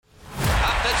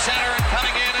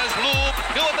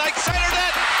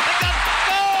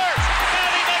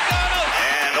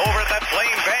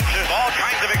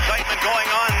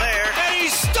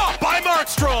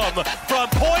from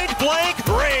point-blank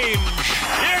range.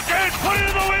 You can put it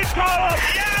in the win column.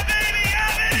 Yeah, baby,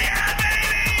 yeah, baby, yeah, baby!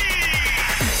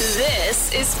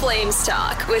 This is Flames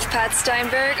Talk with Pat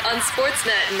Steinberg on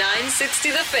Sportsnet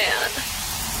 960 The Fan.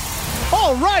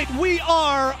 All right, we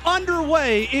are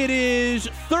underway. It is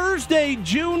Thursday,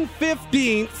 June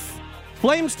 15th.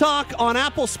 Flames Talk on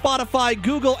Apple, Spotify,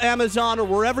 Google, Amazon, or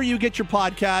wherever you get your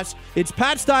podcasts. It's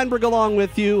Pat Steinberg along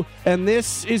with you, and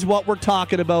this is what we're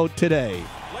talking about today.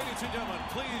 Ladies and gentlemen,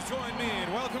 please join me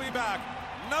in welcoming back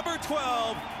number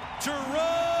 12,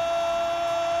 Jarome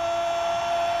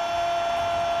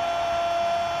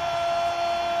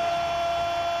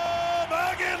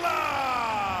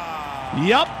Iginla!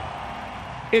 Yep,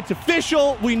 it's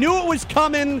official. We knew it was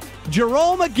coming.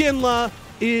 Jarome Iginla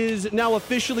is now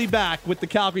officially back with the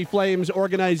Calgary Flames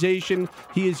organization.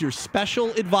 He is your special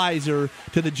advisor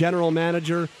to the general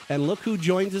manager. And look who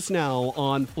joins us now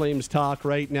on Flames Talk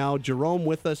right now. Jarome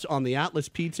with us on the Atlas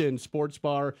Pizza and Sports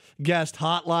Bar guest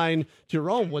hotline.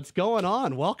 Jarome, what's going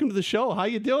on? Welcome to the show. How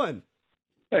you doing?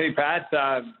 Hey, Pat.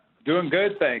 Doing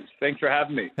good, thanks. Thanks for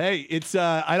having me. Hey, it's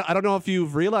I don't know if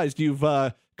you've realized you've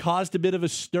caused a bit of a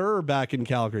stir back in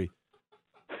Calgary.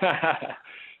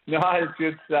 No,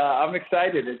 it's I'm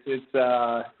excited. It's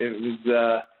an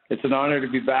honor to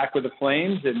be back with the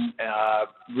Flames, and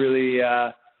really,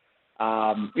 as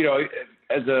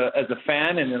a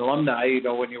fan and an alumni,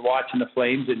 when you're watching the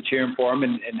Flames and cheering for them,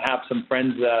 and have some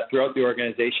friends throughout the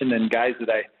organization and guys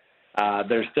that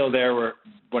that are still there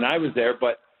when I was there,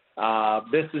 but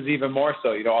this is even more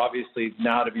so. Obviously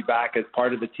now to be back as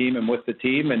part of the team and with the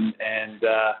team, and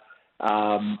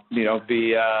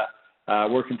be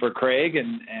working for Craig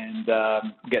and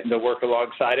getting to work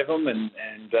alongside of him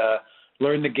and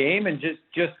learn the game and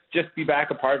just be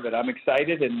back a part of it. I'm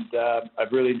excited, and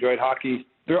I've really enjoyed hockey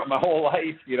throughout my whole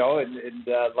life, and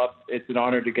love. It's an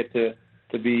honor to get to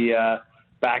be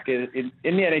back in the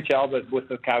NHL, but with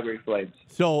the Calgary Flames.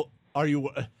 So, are you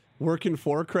working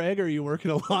for Craig, or are you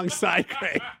working alongside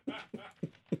Craig?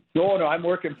 No, I'm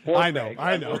working for Craig.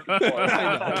 I know.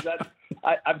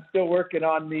 I'm still working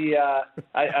on the.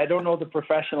 I don't know the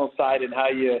professional side and how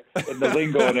and the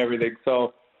lingo and everything.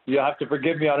 So you'll have to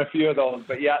forgive me on a few of those.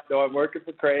 But yeah, no, I'm working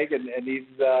for Craig, and he's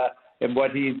and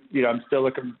what he. I'm still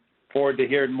looking forward to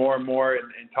hearing more and more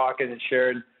and talking and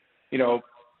sharing,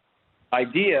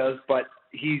 ideas. But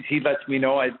he lets me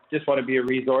know I just want to be a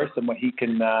resource and what he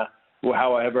can,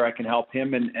 however I can help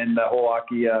him and the whole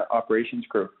hockey operations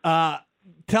crew.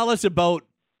 Tell us about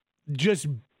just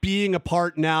being a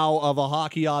part now of a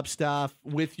hockey ops staff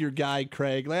with your guy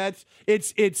Craig.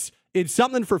 It's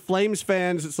something for Flames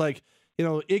fans. It's like,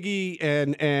 Iggy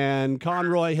and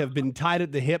Conroy have been tied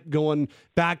at the hip going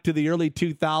back to the early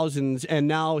 2000s, and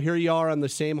now here you are on the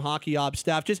same hockey ops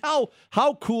staff. Just how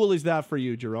cool is that for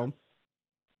you, Jarome?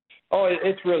 Oh,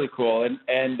 it's really cool,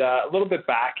 and a little bit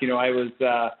back, I was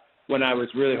when I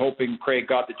was really hoping Craig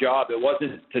got the job. It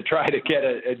wasn't to try to get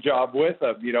a job with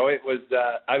him. It was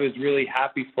I was really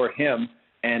happy for him,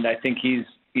 and I think he's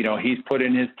put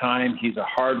in his time. He's a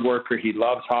hard worker. He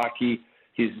loves hockey.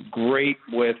 He's great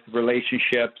with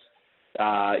relationships.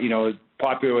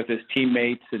 Popular with his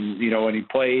teammates, and when he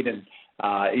played, and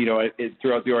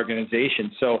throughout the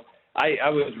organization. So I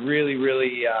was really,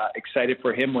 really excited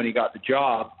for him when he got the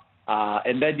job.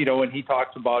 And then when he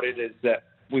talks about it, is that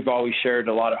we've always shared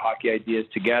a lot of hockey ideas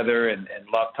together, and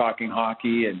love talking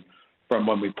hockey, and from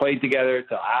when we played together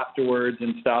to afterwards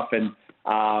and stuff. And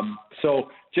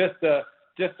so just a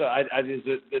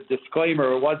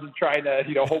disclaimer, it wasn't trying to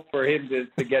hope for him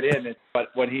to get in.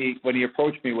 But when he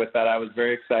approached me with that, I was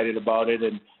very excited about it.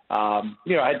 And I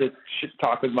had to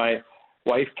talk with my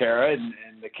wife Kara and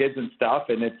the kids and stuff.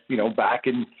 And it's back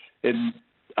in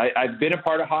I've been a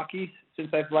part of hockey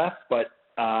since I've left, but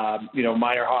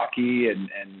minor hockey, and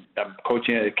I'm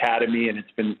coaching at academy, and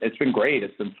it's been great.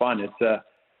 It's been fun. It's a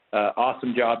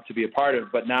awesome job to be a part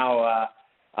of. But now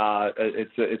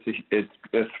it's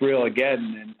a thrill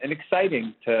again, and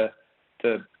exciting to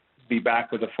be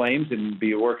back with the Flames and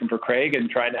be working for Craig and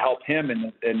trying to help him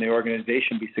and the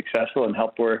organization be successful and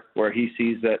help where he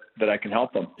sees that I can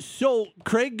help him. So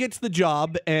Craig gets the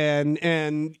job, and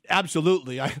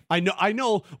absolutely, I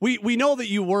know we know that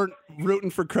you weren't rooting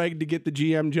for Craig to get the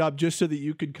GM job just so that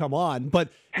you could come on, but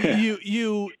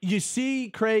you see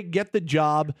Craig get the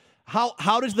job.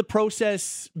 How does the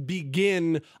process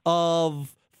begin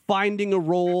of finding a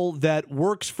role that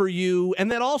works for you and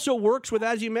that also works with,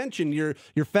 as you mentioned, your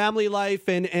family life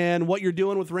and what you're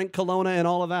doing with Rink Kelowna and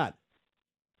all of that?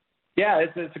 Yeah,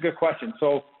 it's a good question.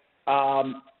 So,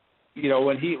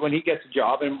 when he gets a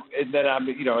job, and then I'm,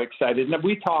 excited. And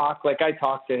we talk, I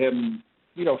talk to him,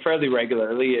 fairly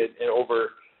regularly over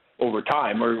over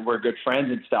time. We're good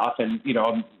friends and stuff, and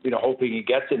I'm hoping he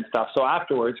gets it and stuff. So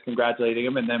afterwards, congratulating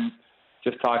him, and then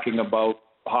just talking about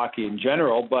hockey in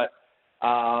general. But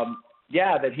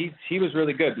that he was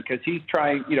really good, because he's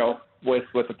trying,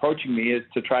 with approaching me, is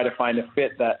to try to find a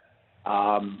fit that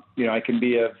I can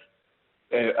be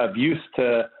of use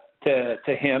to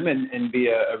him and be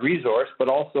a resource, but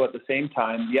also at the same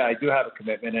time, I do have a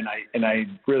commitment, and I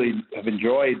really have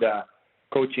enjoyed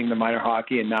coaching the minor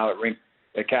hockey, and now at Rink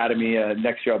Academy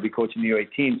next year I'll be coaching the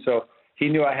U18. So he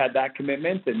knew I had that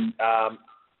commitment, and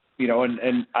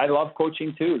and I love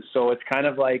coaching too. So it's kind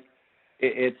of like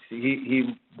he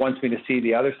wants me to see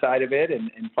the other side of it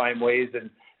and find ways, and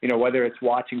whether it's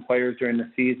watching players during the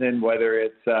season, whether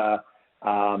it's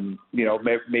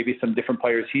maybe some different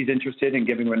players he's interested in,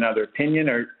 giving them another opinion,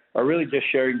 or really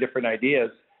just sharing different ideas.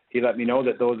 He let me know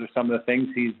that those are some of the things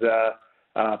he's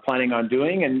planning on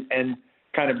doing, and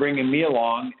kind of bringing me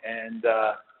along and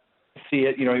see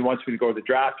it. He wants me to go to the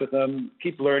draft with him,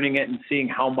 keep learning it and seeing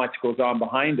how much goes on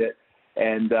behind it.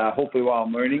 And hopefully while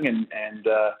I'm learning and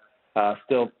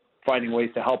still finding ways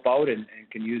to help out and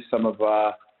can use some of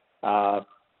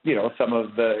some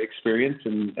of the experience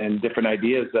and different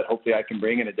ideas that hopefully I can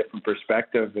bring in a different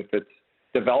perspective, if it's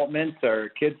development or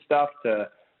kid stuff, to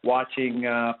watching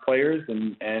players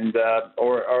and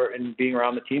being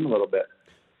around the team a little bit.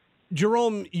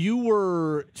 Jarome, you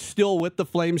were still with the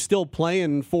Flames, still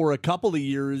playing for a couple of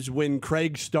years when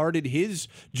Craig started his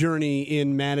journey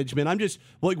in management. I'm just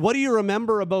like, what do you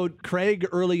remember about Craig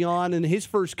early on in his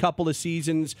first couple of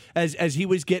seasons as he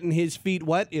was getting his feet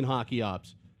wet in hockey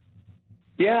ops?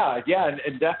 Yeah,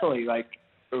 and definitely. I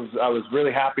was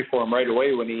really happy for him right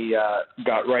away when he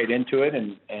got right into it,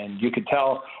 and you could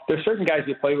tell there's certain guys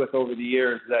you play with over the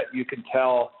years that you can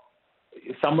tell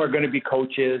some are going to be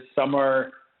coaches, some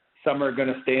are going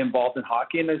to stay involved in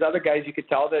hockey, and there's other guys you could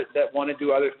tell that want to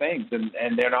do other things, and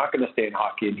they're not going to stay in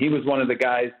hockey. And he was one of the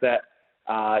guys that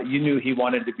you knew he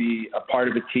wanted to be a part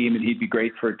of a team, and he'd be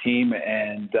great for a team.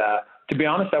 And to be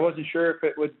honest, I wasn't sure if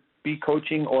it would be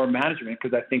coaching or management,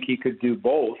 because I think he could do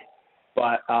both.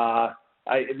 But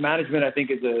management, I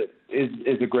think, is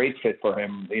a great fit for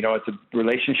him.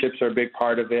 Relationships are a big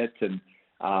part of it, and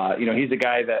he's a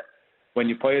guy that when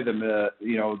you play with him,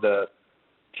 the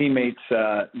teammates,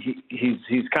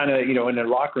 he's kind of, in the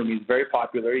locker room, he's very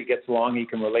popular. He gets along. He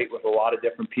can relate with a lot of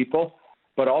different people,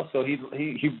 but also he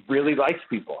really likes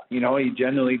people. He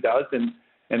genuinely does, and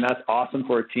that's awesome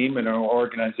for a team and an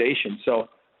organization. So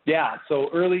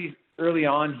early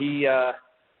on,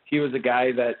 he was a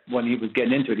guy that when he was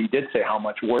getting into it, he did say how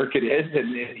much work it is,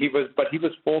 and he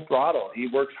was full throttle. He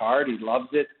works hard. He loves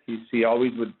it. He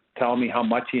always would tell me how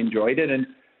much he enjoyed it, and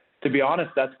to be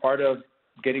honest, that's part of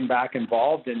getting back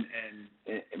involved and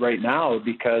right now,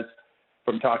 because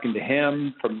from talking to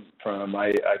him,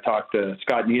 I talked to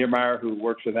Scott Niedermayer, who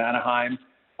works with Anaheim,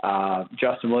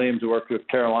 Justin Williams, who worked with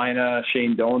Carolina,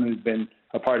 Shane Doan, who's been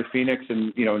a part of Phoenix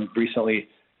and recently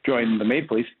joined the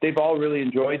Maple Leafs. They've all really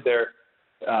enjoyed their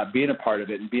being a part of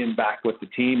it and being back with the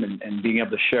team and being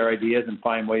able to share ideas and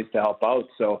find ways to help out.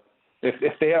 So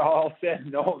if they all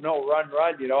said no, run,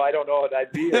 I don't know what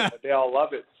I'd be, but they all love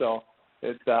it. So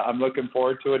I'm looking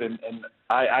forward to it, and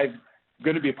I'm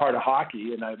going to be a part of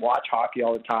hockey, and I watch hockey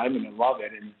all the time, and I love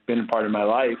it, and it's been a part of my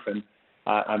life, and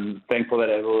I'm thankful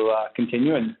that I will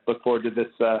continue and look forward to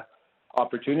this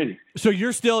opportunity. So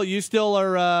you still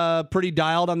are pretty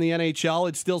dialed on the NHL.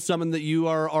 It's still something that you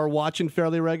are watching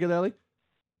fairly regularly.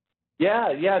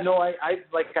 Yeah. No,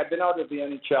 I've been out of the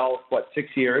NHL 6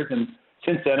 years, and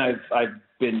since then I've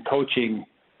been coaching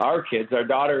our kids. Our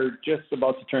daughter just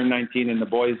about to turn 19, and the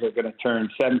boys are going to turn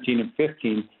 17 and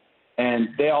 15, and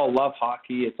they all love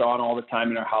hockey. It's on all the time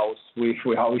in our house. We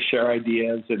always share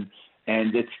ideas, and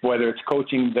it's whether it's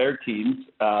coaching their teams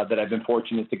that I've been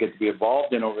fortunate to get to be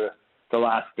involved in over the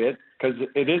last bit, because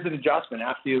it is an adjustment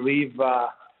after you leave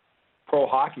pro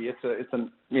hockey.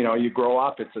 You grow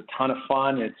up. It's a ton of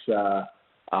fun. It's that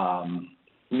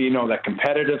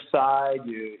competitive side.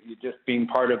 You just being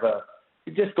part of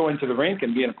just going to the rink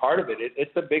and being a part of it.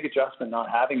 It's a big adjustment not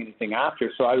having anything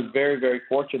after. So I was very, very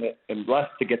fortunate and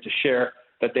blessed to get to share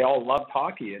that they all loved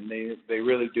hockey, and they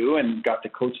really do, and got to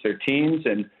coach their teams.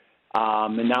 And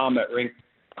now I'm at Rink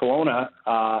Kelowna,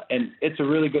 and it's a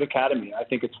really good academy. I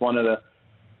think it's one of the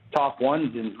top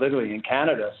ones literally in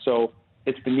Canada. So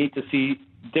it's been neat to see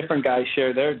different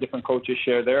coaches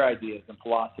share their ideas and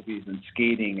philosophies and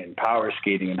skating and power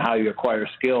skating and how you acquire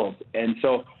skills. And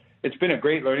so it's been a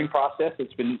great learning process.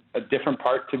 It's been a different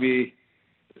part to be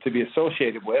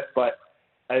associated with, but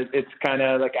it's kind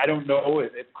of like, I don't know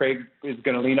if Craig is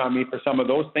going to lean on me for some of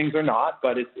those things or not,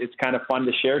 but it's kind of fun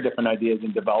to share different ideas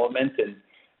and development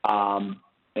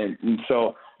And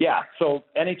so, yeah, so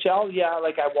NHL, yeah,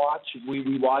 like I watch,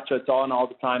 we watch it on all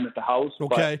the time at the house.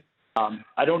 Okay. But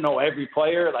I don't know every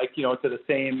player, like, to the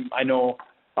same, I know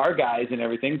our guys and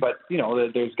everything, but,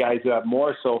 there's guys who have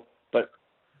more. So, but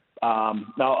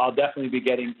now I'll definitely be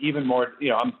getting even more,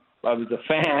 I was a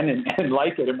fan and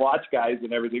like it and watch guys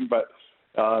and everything, but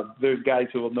there's guys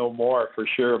who will know more for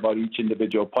sure about each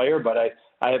individual player. But I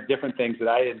have different things that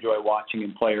I enjoy watching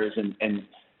in players and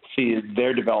see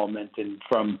their development. And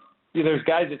from, there's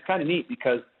guys, it's kind of neat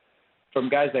because from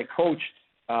guys I coached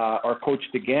or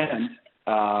coached against,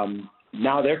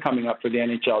 now they're coming up for the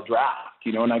NHL draft,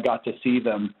 and I got to see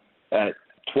them at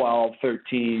 12,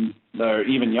 13, or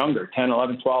even younger, 10,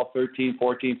 11, 12, 13,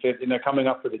 14, 15. They're coming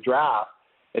up for the draft.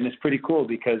 And it's pretty cool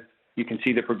because you can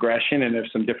see the progression and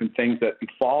there's some different things that we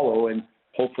follow. And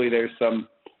hopefully there's some,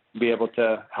 be able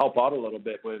to help out a little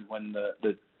bit when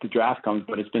the draft comes.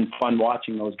 But it's been fun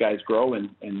watching those guys grow and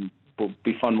will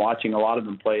be fun watching a lot of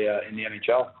them play in the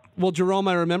NHL. Well, Jarome,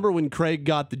 I remember when Craig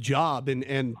got the job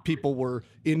and people were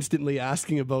instantly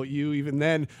asking about you even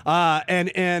then.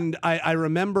 And I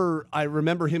remember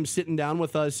him sitting down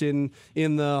with us in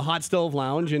the hot stove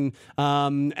lounge and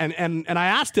I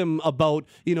asked him about,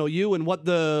 you and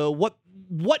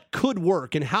what could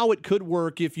work and how it could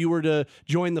work if you were to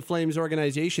join the Flames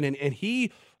organization. And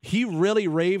he really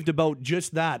raved about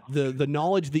just that, the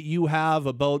knowledge that you have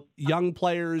about young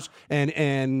players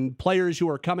and players who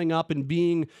are coming up and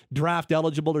being draft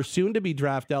eligible or soon to be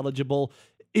draft eligible.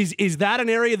 Is that an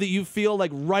area that you feel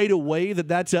like right away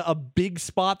that's a big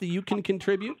spot that you can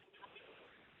contribute?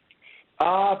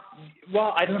 Well,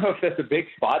 I don't know if that's a big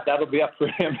spot. That'll be up for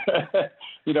him.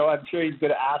 I'm sure he's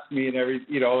going to ask me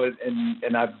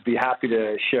and I'd be happy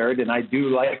to share it. And I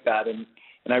do like that. And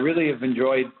I really have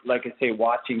enjoyed, like I say,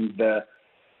 watching the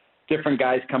different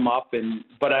guys come up.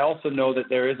 But I also know that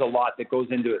there is a lot that goes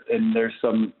into it. And there's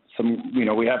some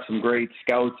we have some great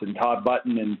scouts and Todd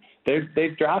Button, and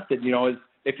they've drafted,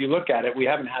 if you look at it, we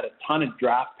haven't had a ton of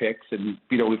draft picks. And,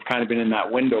 we've kind of been in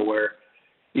that window where,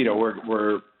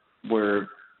 we're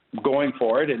going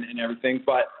for it and everything.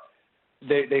 But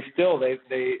they've Goudreau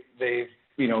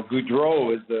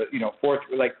is the, fourth,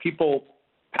 like people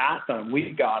passed on him.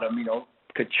 We got him,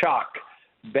 Kachuk,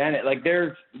 Bennett, like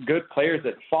there's good players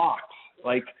at Fox.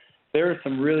 Like there are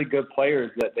some really good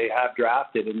players that they have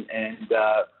drafted and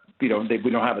we don't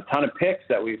have a ton of picks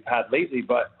that we've had lately,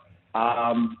 but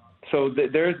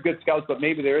there's good scouts, but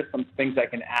maybe there is some things I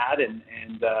can add and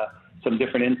some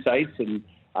different insights and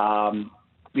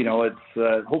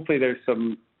it's hopefully there's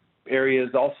some areas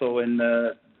also in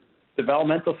the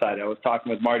developmental side. I was talking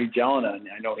with Marty Jelena, and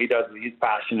I know he's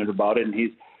passionate about it, and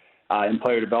he's in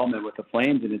player development with the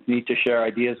Flames, and it's neat to share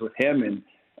ideas with him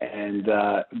and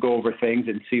go over things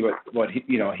and see what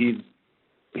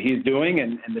he's doing,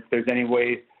 and if there's any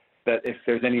way that if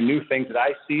there's any new things that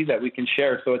I see that we can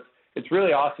share. So it's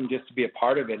really awesome just to be a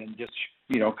part of it and just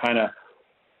kind of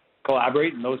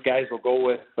collaborate, and those guys will go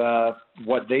with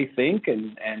what they think,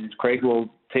 and Craig will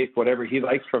take whatever he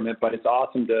likes from it. But it's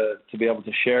awesome to be able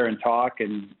to share and talk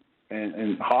and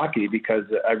hockey because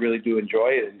I really do enjoy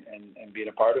it and being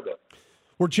a part of it.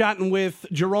 We're chatting with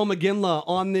Jarome Iginla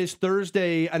on this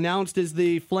Thursday, announced as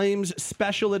the Flames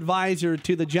special advisor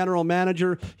to the general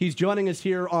manager. He's joining us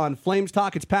here on Flames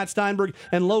Talk. It's Pat Steinberg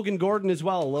and Logan Gordon as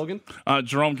well. Logan?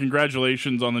 Jarome,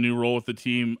 congratulations on the new role with the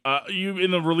team. You, in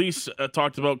the release,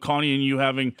 talked about Connie and you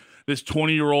having this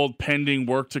 20-year-old pending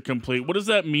work to complete. What does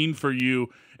that mean for you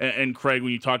and Craig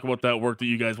when you talk about that work that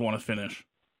you guys want to finish?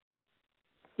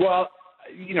 Well,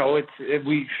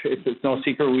 it's no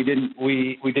secret we didn't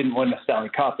win the Stanley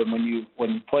Cup, and when you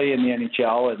play in the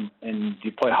NHL and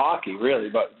you play hockey really,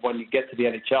 but when you get to the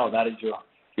NHL, that is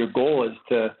your goal is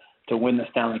to win the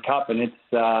Stanley Cup, and it's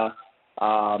I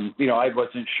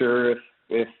wasn't sure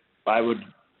if I would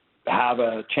have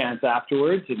a chance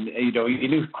afterwards, and you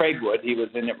knew Craig would. He was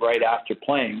in it right after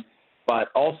playing,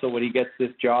 but also when he gets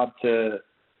this job to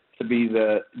be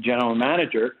the general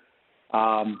manager.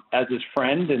 As his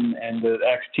friend and the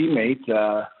ex-teammate,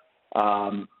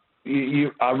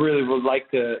 I really would like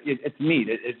to. It's neat.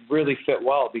 It really fit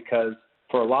well because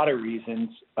for a lot of reasons,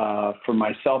 for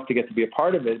myself to get to be a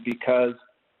part of it because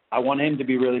I want him to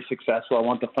be really successful. I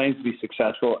want the Flames to be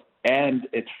successful, and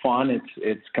it's fun.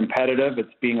 It's competitive.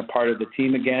 It's being a part of the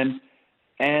team again,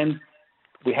 and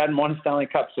we hadn't won a Stanley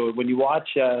Cup. So when you watch,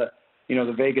 the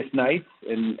Vegas Knights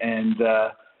and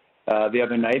the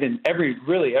other night, and every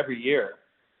year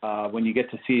when you get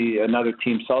to see another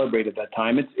team celebrate at that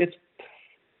time,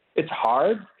 it's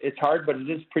hard. It's hard, but it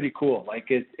is pretty cool. Like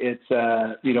it's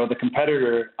the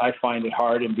competitor, I find it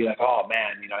hard and be like, oh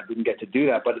man, I didn't get to do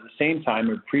that. But at the same time,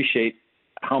 I appreciate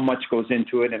how much goes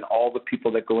into it and all the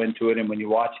people that go into it. And when you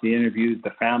watch the interviews,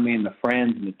 the family and the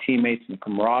friends and the teammates and the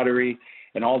camaraderie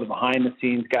and all the behind the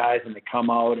scenes guys, and they come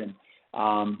out, and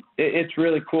it's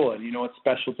really cool. And, it's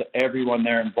special to everyone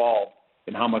there involved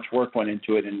and how much work went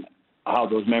into it and how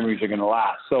those memories are going to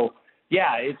last. So,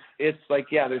 yeah, it's like,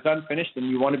 there's unfinished, and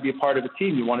you want to be a part of a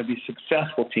team. You want to be a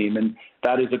successful team, and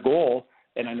that is a goal.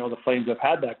 And I know the Flames have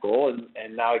had that goal,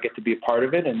 and now I get to be a part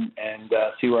of it and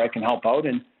see where I can help out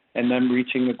and them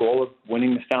reaching the goal of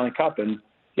winning the Stanley Cup. And,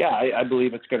 I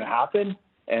believe it's going to happen,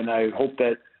 and I hope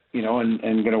that, and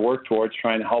going to work towards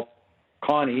trying to help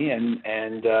Connie and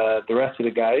the rest of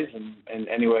the guys in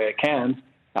any way I can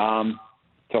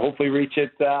to hopefully reach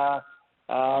it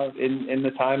in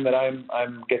the time that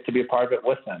I'm get to be a part of it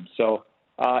with them. So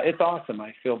it's awesome.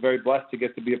 I feel very blessed to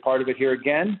get to be a part of it here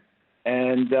again.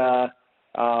 And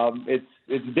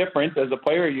it's different as a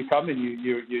player. You come and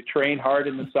you train hard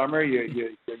in the summer. You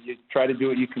try to do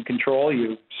what you can control.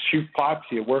 You shoot pucks.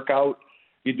 You work out.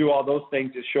 You do all those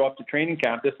things to show up to training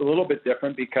camp. It's a little bit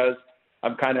different because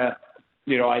I'm kind of,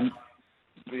 I'm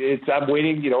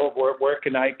waiting. Where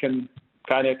can I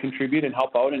kind of contribute and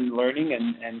help out and learning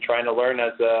and trying to learn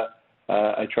as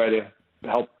I try to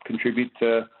help contribute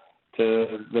to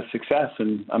the success.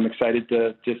 And I'm excited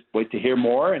to just wait to hear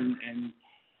more and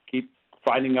keep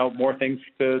finding out more things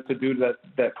to do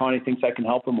that Connie thinks I can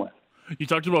help him with. You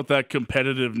talked about that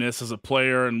competitiveness as a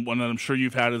player and one that I'm sure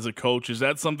you've had as a coach. Is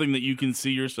that something that you can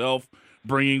see yourself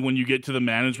bringing when you get to the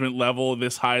management level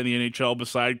this high in the NHL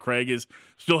beside Craig, is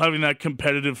still having that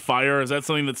competitive fire? Is that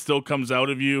something that still comes out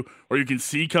of you or you can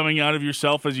see coming out of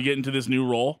yourself as you get into this new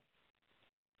role?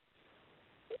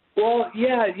 Well,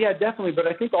 yeah, definitely. But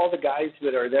I think all the guys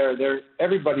that are there, they're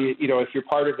everybody, if you're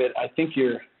part of it, I think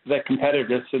you're that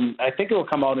competitiveness, and I think it will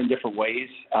come out in different ways.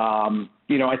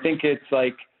 I think it's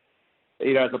like,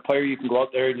 as a player, you can go out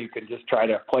there and you can just try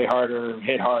to play harder,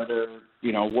 hit harder,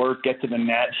 work, get to the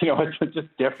net. It's just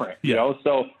different,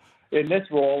 So in this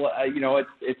role,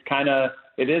 it's kind of,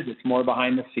 it's more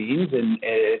behind the scenes, and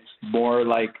it's more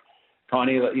like,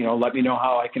 Connie, let me know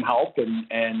how I can help. And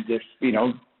if,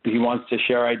 he wants to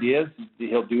share ideas,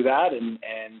 he'll do that. And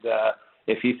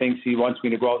if he thinks he wants me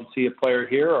to go out and see a player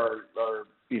here or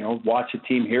watch a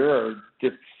team here or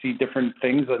just see different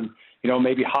things and,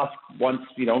 maybe Husk wants,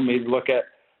 maybe look at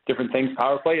different things,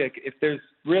 power play. Like if there's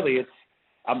really,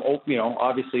 I'm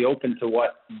obviously open to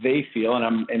what they feel,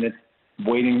 and it's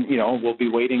waiting, we'll be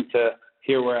waiting to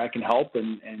hear where I can help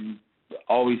and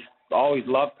always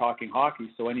love talking hockey.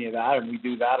 So any of that, and we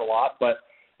do that a lot,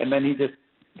 and then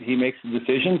he makes the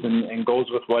decisions and goes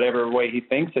with whatever way he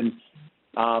thinks. And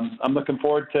I'm looking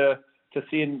forward to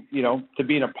seeing, to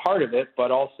being a part of it,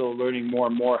 but also learning more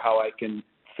and more how I can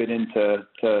fit into,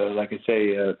 like I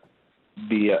say,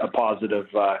 be a positive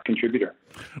contributor.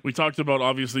 We talked about,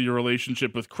 obviously, your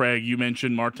relationship with Craig. You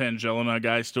mentioned Martin Jelena, a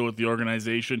guy still with the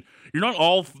organization. You're not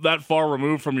all that far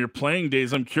removed from your playing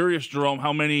days. I'm curious, Jarome,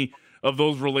 how many of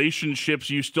those relationships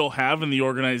you still have in the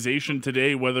organization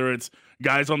today, whether it's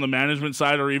guys on the management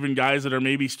side or even guys that are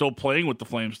maybe still playing with the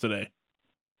Flames today?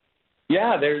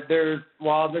 Yeah, there's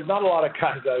not a lot of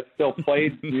guys that I've still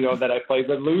played, that I played,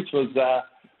 but Luch was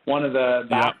one of the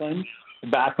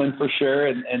Backlund for sure,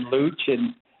 and Luch,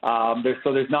 and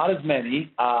there's not as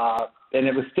many, and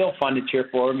it was still fun to cheer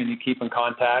for him, and you keep in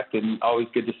contact, and always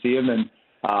good to see him, and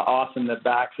awesome that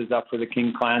Bax is up for the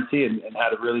King Clancy and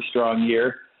had a really strong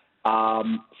year.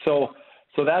 So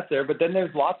that's there, but then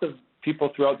there's lots of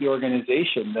people throughout the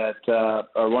organization that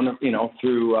are one of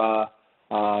through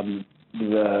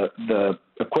the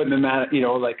equipment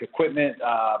like equipment,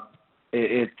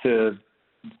 it's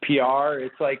PR.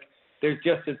 It's like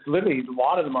it's literally a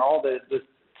lot of them are all the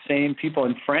same people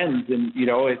and friends, and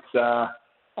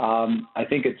I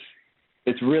think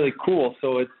it's really cool.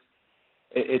 So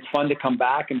it's fun to come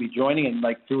back and be joining, and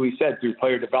like we said, through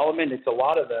player development, it's a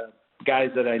lot of the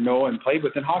guys that I know and played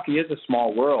with. And hockey is a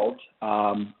small world,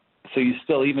 so you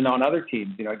still, even on other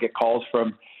teams, I get calls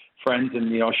from friends,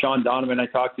 and Sean Donovan I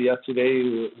talked to yesterday,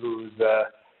 who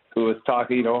was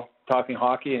talking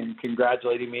hockey and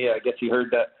congratulating me. I guess he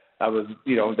heard that I was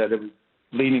that it was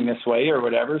leaning this way or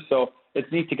whatever. So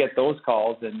it's neat to get those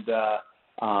calls, and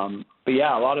but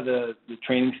yeah, a lot of the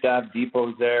training staff,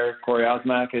 Depot's there, Corey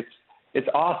Osmak. It's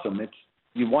awesome.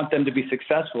 You want them to be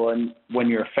successful, and when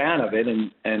you're a fan of it,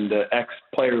 and the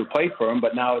ex-player who played for them,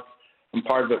 but now I'm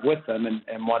part of it with them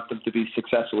and want them to be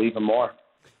successful even more.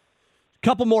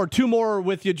 Couple more, two more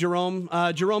with you, Jarome.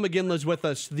 Jarome Iginla's with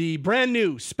us, the brand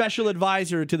new special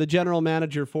advisor to the general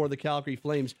manager for the Calgary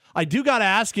Flames. I do got to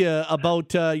ask you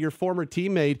about your former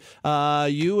teammate.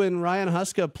 You and Ryan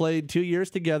Huska played 2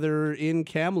 years together in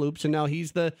Kamloops, and now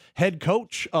he's the head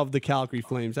coach of the Calgary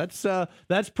Flames.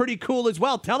 That's pretty cool as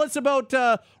well. Tell us about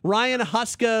Ryan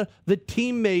Huska, the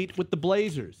teammate with the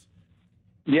Blazers.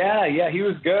 Yeah, he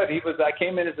was good. I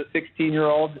came in as a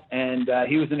 16-year-old, and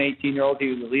he was an 18-year-old. He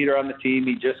was a leader on the team.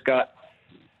 He just got,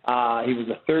 he was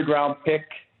a third-round pick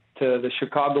to the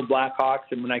Chicago Blackhawks,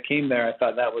 and when I came there, I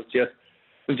thought that was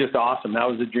just awesome. That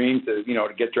was a dream to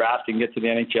get drafted and get to the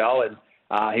NHL, and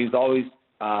he was always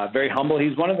very humble. He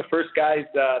was one of the first guys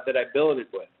that I billeted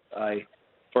with.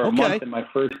 For a month in my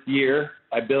first year,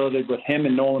 I billeted with him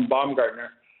and Nolan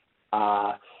Baumgartner.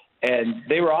 And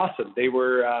they were awesome. They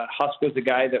were Husk was a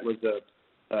guy that was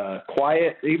a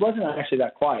quiet. He wasn't actually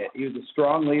that quiet. He was a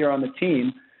strong leader on the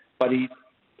team, but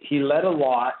he led a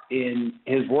lot in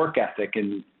his work ethic,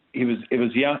 and it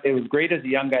was young. It was great as a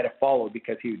young guy to follow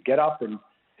because he would get up and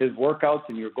his workouts,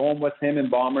 and you're going with him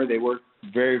and Bomber. They worked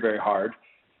very, very hard,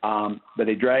 but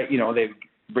they they'd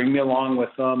bring me along with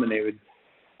them, and they would.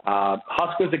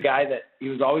 Husk was a guy that he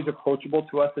was always approachable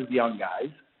to us as young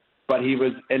guys. But he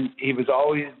was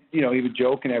always, he would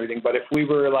joke and everything. But if we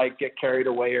were get carried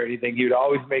away or anything, he would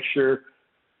always make sure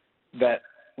that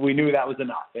we knew that was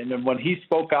enough. And then when he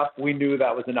spoke up, we knew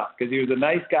that was enough because he was a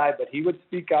nice guy, but he would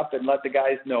speak up and let the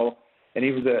guys know. And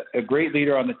he was a great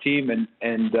leader on the team. And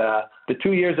the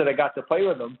 2 years that I got to play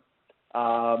with him,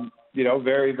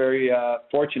 very, very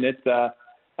fortunate.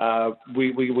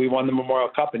 We won the Memorial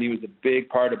Cup, and he was a big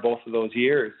part of both of those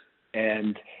years.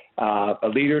 And a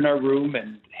leader in our room,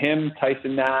 and him,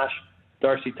 Tyson Nash,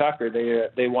 Darcy Tucker,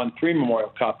 they won 3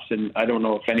 Memorial Cups, and I don't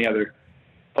know if any other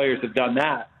players have done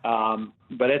that.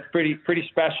 But it's pretty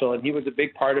special, and he was a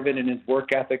big part of it, and his work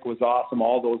ethic was awesome,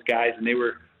 all those guys, and they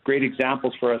were great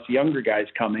examples for us younger guys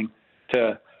coming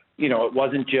to, it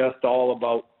wasn't just all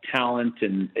about talent,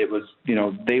 and it was,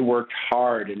 they worked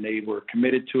hard, and they were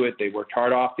committed to it. They worked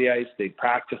hard off the ice. They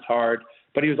practiced hard,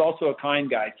 but he was also a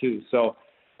kind guy too. So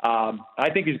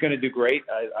I think he's going to do great.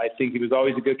 I think he was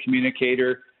always a good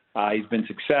communicator. He's been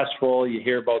successful. You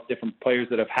hear about different players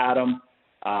that have had him.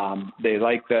 They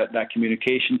like that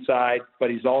communication side,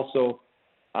 but he's also,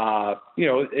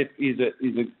 he's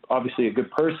obviously a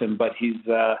good person, but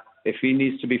if he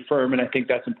needs to be firm, and I think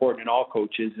that's important in all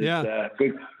coaches,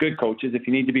 good coaches. If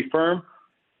you need to be firm,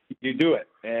 you do it.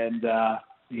 And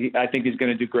I think he's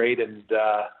going to do great. And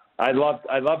I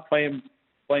love playing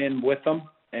with him.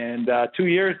 And 2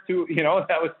 years,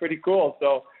 that was pretty cool.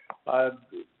 So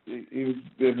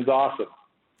it was awesome.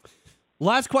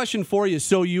 Last question for you.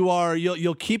 So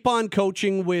you'll keep on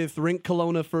coaching with Rink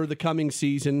Kelowna for the coming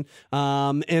season,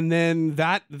 and then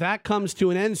that comes to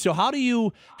an end. So how do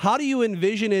you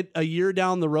envision it a year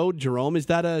down the road, Jarome? Is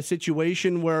that a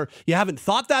situation where you haven't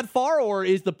thought that far, or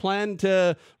is the plan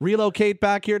to relocate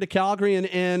back here to Calgary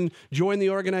and join the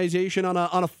organization on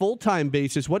a full-time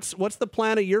basis? What's the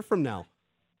plan a year from now?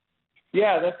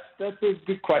 Yeah, that's a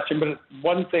good question. But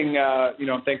one thing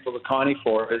I'm thankful to Connie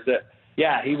for is that.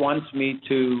 Yeah, he wants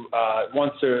to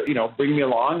bring me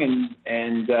along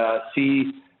and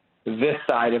see this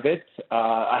side of it.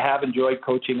 I have enjoyed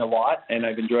coaching a lot, and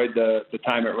I've enjoyed the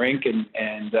time at Rink, and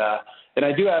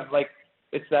I do have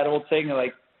it's that old saying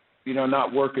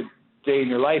not work a day in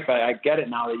your life. I get it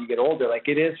now that you get older.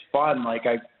 It is fun. I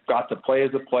got to play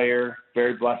as a player,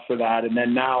 very blessed for that, and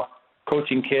then now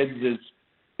coaching kids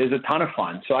is a ton of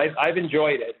fun. So I've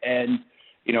enjoyed it, and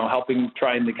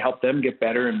trying to help them get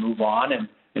better and move on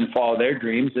and follow their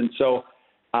dreams. And so,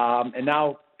 and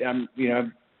now I'm,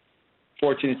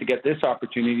 fortunate to get this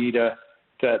opportunity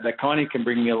that Connie can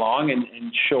bring me along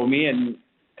and show me and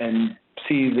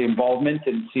see the involvement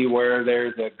and see where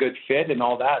there's a good fit and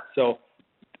all that. So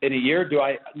in a year,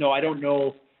 I don't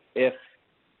know if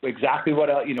exactly what,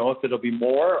 if it'll be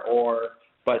more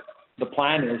but the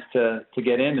plan is to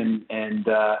get in and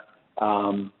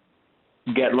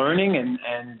get learning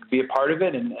and be a part of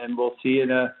it, and we'll see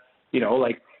in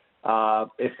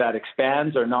if that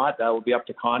expands or not. That will be up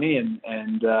to Connie, and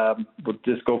we'll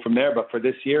just go from there. But for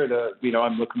this year,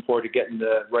 I'm looking forward to getting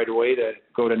right away to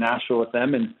go to Nashville with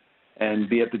them and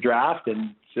be at the draft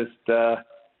and just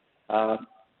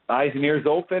eyes and ears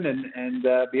open and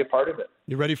be a part of it.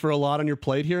 You ready for a lot on your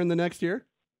plate here in the next year?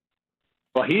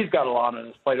 Well, he's got a lot on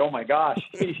his plate. Oh my gosh,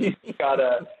 he's got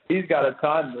a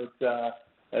ton.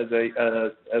 As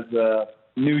a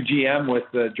new GM with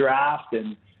the draft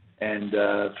and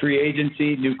free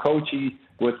agency, new coach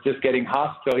with just getting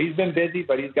Husk. So he's been busy,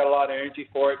 but he's got a lot of energy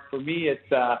for it. For me,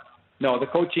 it's no, the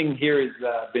coaching here has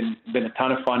been a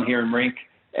ton of fun here in rink,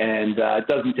 and it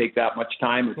doesn't take that much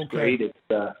time. It's great. It's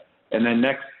and then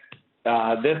next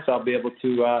I'll be able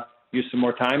to use some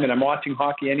more time, and I'm watching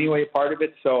hockey anyway, part of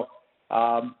it. So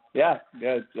I'm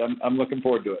looking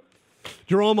forward to it.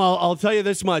 Jarome, I'll tell you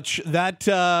this much. That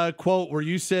quote where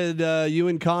you said you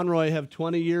and Conroy have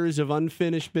 20 years of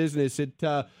unfinished business, it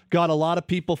got a lot of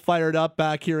people fired up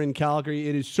back here in Calgary.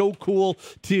 It is so cool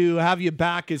to have you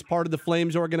back as part of the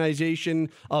Flames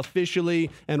organization officially,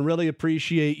 and really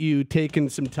appreciate you taking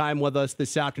some time with us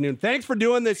this afternoon. Thanks for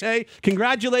doing this. Hey,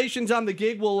 congratulations on the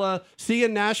gig. We'll see you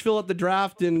in Nashville at the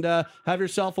draft, and have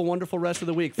yourself a wonderful rest of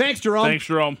the week. Thanks, Jarome. Thanks,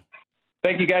 Jarome.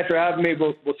 Thank you guys for having me.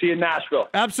 We'll see you in Nashville.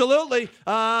 Absolutely.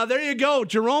 There you go.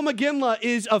 Jarome Iginla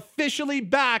is officially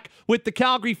back with the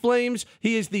Calgary Flames.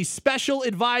 He is the special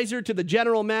advisor to the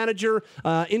general manager,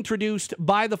 introduced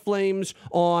by the Flames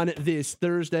on this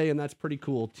Thursday, and that's pretty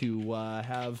cool to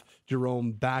have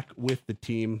Jarome back with the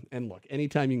team. And look,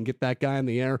 anytime you can get that guy in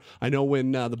the air. I know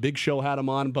when the Big Show had him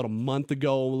on about a month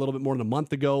ago, a little bit more than a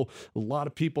month ago, a lot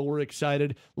of people were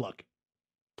excited. Look,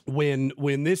 when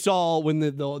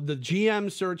the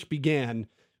GM search began,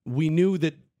 we knew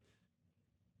that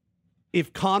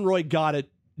if Conroy got it,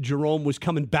 Jarome was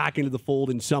coming back into the fold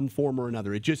in some form or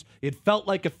another. It felt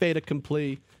like a fait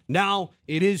accompli. Now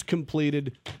it is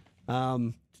completed.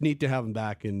 It's neat to have him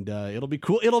back, and it'll be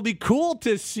cool. It'll be cool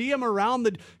to see him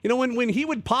around when he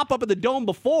would pop up at the Dome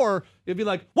before, it'd be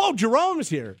like, whoa, Jarome's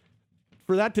here.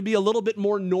 For that to be a little bit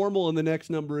more normal in the next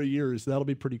number of years, that'll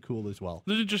be pretty cool as well.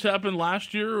 Did it just happen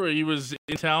last year where he was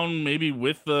in town maybe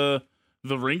with the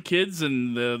rink kids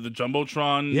and the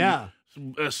Jumbotron? Yeah.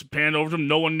 Panned over to him.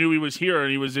 No one knew he was here, and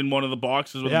he was in one of the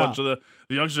boxes with a bunch of the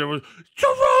youngsters. Everyone,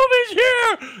 Jarome is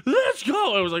here! Let's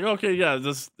go! I was like, okay, yeah,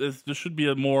 this should be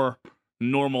a more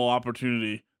normal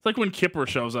opportunity. It's like when Kipper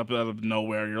shows up out of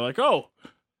nowhere. You're like, oh,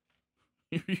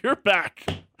 you're back.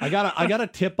 I got a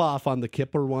tip off on the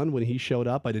Kipper one when he showed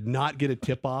up. I did not get a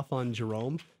tip off on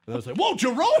Jarome. And I was like, whoa,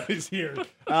 Jarome is here.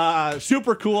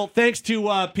 Super cool. Thanks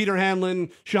to Peter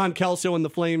Hanlon, Sean Kelso, and the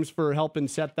Flames for helping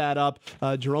set that up.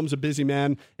 Jarome's a busy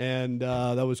man, and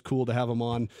that was cool to have him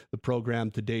on the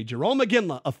program today. Jarome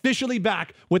Iginla officially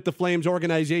back with the Flames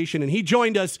organization, and he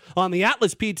joined us on the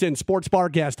Atlas Pizza and Sports Bar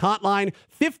Guest Hotline.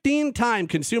 15-time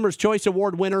Consumer's Choice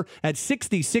Award winner at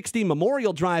 6060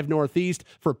 Memorial Drive Northeast.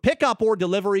 For pickup or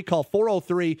delivery, call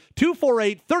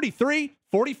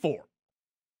 403-248-3344.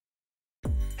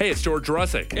 Hey, it's George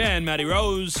Russick. And Matty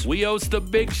Rose. We host The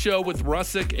Big Show with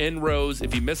Russick and Rose.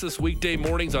 If you miss us weekday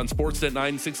mornings on Sportsnet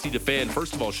 960 The Fan,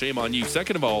 first of all, shame on you.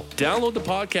 Second of all, download the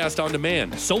podcast on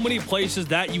demand. So many places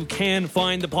that you can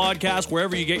find the podcast,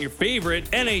 wherever you get your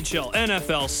favorite NHL,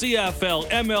 NFL, CFL,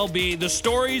 MLB, the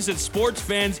stories that sports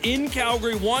fans in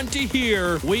Calgary want to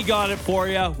hear. We got it for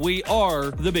you. We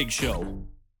are The Big Show.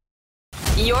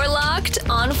 You're locked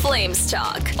on Flames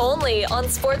Talk, only on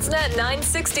Sportsnet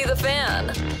 960 The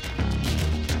Fan.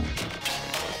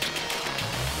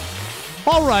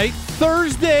 All right,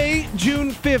 Thursday,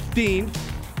 June 15th,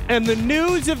 and the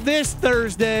news of this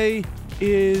Thursday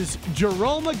is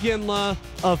Jarome Iginla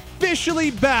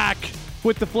officially back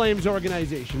with the Flames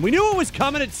organization. We knew it was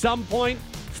coming at some point.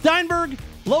 Steinberg,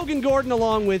 Logan Gordon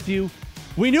along with you.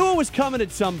 We knew it was coming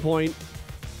at some point.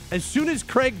 As soon as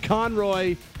Craig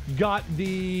Conroy got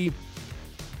the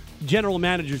general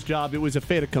manager's job, it was a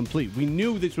fait accompli. We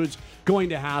knew this was going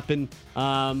to happen.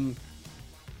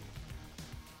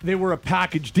 They were a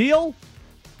package deal.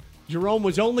 Jarome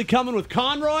was only coming with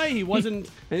Conroy. He wasn't.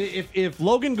 If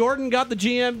Logan Gordon got the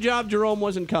GM job, Jarome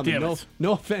wasn't coming.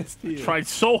 No offense to you. Tried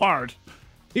so hard.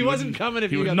 He wasn't coming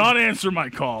if he you would not answer my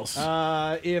calls.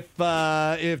 If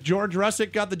George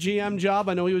Russick got the GM job,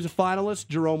 I know he was a finalist.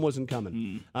 Jarome wasn't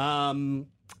coming.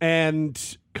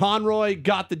 And Conroy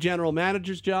got the general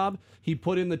manager's job. He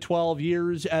put in the 12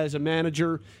 years as a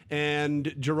manager, and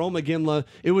Jarome Iginla,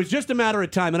 it was just a matter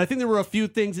of time. And I think there were a few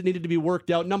things that needed to be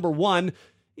worked out. Number one,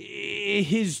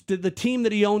 the team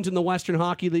that he owns in the Western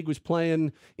Hockey League was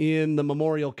playing in the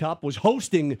Memorial Cup, was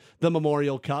hosting the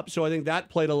Memorial Cup. So I think that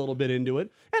played a little bit into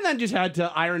it. And then just had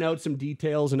to iron out some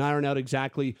details and iron out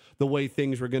exactly the way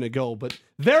things were going to go. But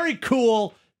very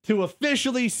cool to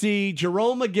officially see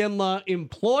Jarome Iginla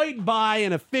employed by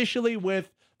and officially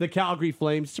with the Calgary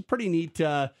Flames. It's a pretty neat.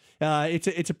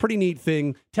 It's a pretty neat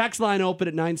thing. Text line open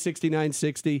at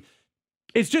 960.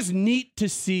 It's just neat to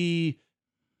see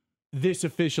this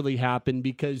officially happen,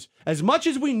 because as much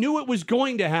as we knew it was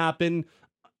going to happen,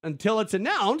 until it's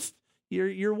announced,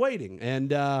 you're waiting,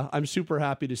 and I'm super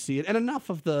happy to see it. And enough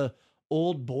of the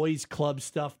old boys club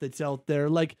stuff that's out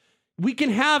there, like. we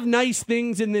can have nice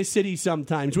things in this city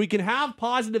sometimes. We can have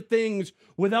positive things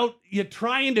without you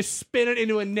trying to spin it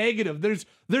into a negative. There's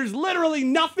literally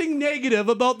nothing negative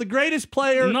about the greatest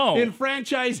player in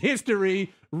franchise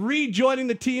history rejoining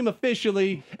the team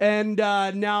officially and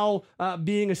now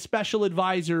being a special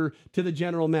advisor to the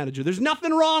general manager. There's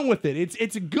nothing wrong with it.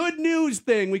 It's a good news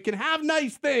thing. We can have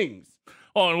nice things.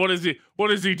 Oh, and what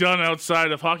has he done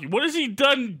outside of hockey? What has he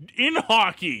done in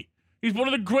hockey? He's one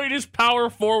of the greatest power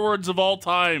forwards of all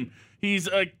time. He's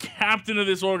a captain of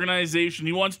this organization.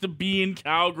 He wants to be in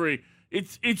Calgary.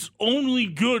 It's only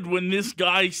good when this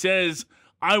guy says,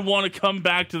 I want to come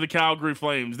back to the Calgary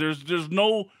Flames. There's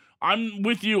no, I'm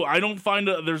with you. I don't find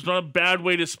there's not a bad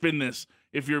way to spin this.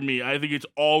 If you're me, I think it's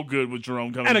all good with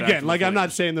Jarome coming back. And again, like, I'm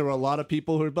not saying there were a lot of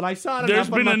people who, but I saw it. There's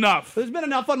been enough. There's been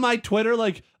enough on my Twitter.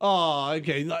 Like, oh,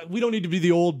 okay, we don't need to be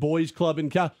the old boys club in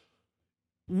Cal.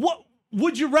 What?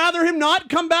 Would you rather him not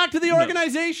come back to the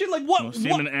organization? Like, what? See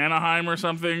him in Anaheim or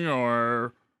something,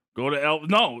 or go to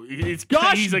No, it's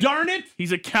darn it!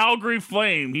 He's a Calgary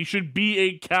Flame. He should be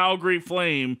a Calgary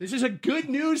Flame. This is a good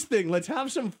news thing. Let's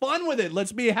have some fun with it.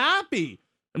 Let's be happy.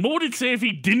 And what would it say if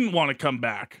he didn't want to come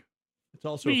back? It's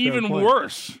also It'd be even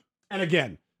worse. And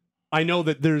again, I know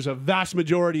that there's a vast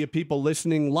majority of people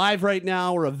listening live right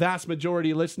now or a vast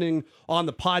majority listening on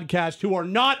the podcast who are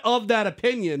not of that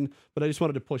opinion, but I just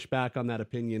wanted to push back on that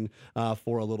opinion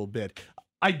for a little bit.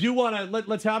 I do want to,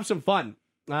 let's have some fun.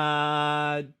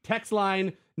 Text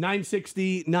line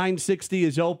 960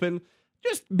 is open.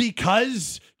 Just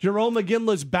because Jarome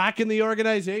Iginla's back in the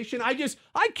organization, I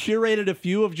curated a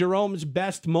few of Jarome's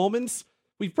best moments.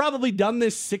 We've probably done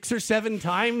this 6 or 7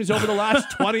 times over the last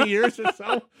 20 years or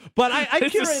so. But I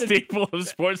it's curated. A staple of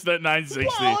Sportsnet 960.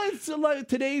 Well,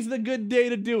 today's the good day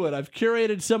to do it. I've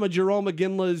curated some of Jarome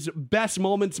Iginla's best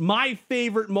moments, my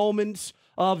favorite moments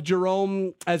of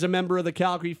Jarome as a member of the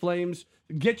Calgary Flames.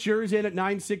 Get yours in at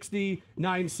 960.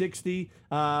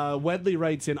 Wedley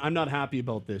writes in, I'm not happy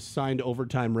about this. Signed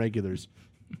overtime regulars.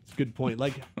 It's a good point.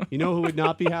 Like, you know who would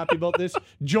not be happy about this?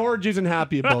 George isn't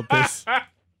happy about this.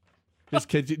 Just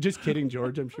kidding,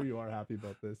 George. I'm sure you are happy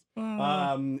about this.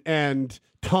 And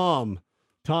Tom,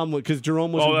 because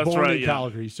Jarome wasn't born in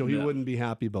Calgary, so he wouldn't be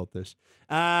happy about this.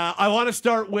 I want to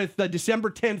start with December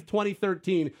 10th,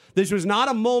 2013. This was not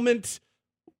a moment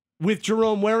with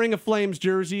Jarome wearing a Flames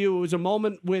jersey. It was a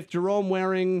moment with Jarome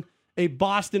wearing a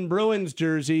Boston Bruins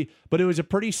jersey, but it was a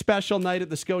pretty special night at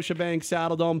the Scotiabank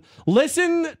Saddledome.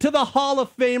 Listen to the Hall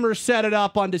of Famer set it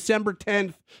up on December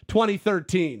 10th,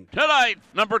 2013. Tonight,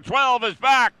 number 12 is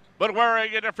back, but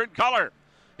wearing a different color.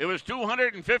 It was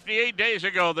 258 days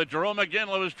ago that Jarome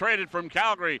Iginla was traded from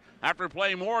Calgary after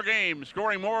playing more games,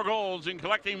 scoring more goals, and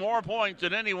collecting more points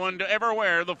than anyone to ever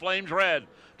wear the Flames red.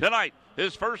 Tonight,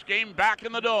 his first game back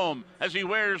in the Dome as he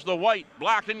wears the white,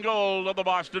 black, and gold of the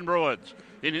Boston Bruins.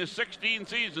 In his 16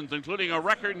 seasons, including a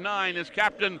record 9 as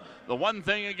captain, the one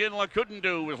thing Iginla couldn't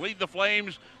do was lead the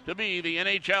Flames to be the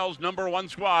NHL's number 1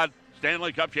 squad,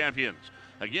 Stanley Cup champions.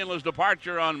 Iginla's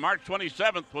departure on March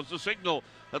 27th was the signal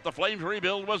that the Flames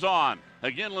rebuild was on.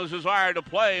 Iginla's desire to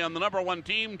play on the number 1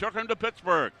 team took him to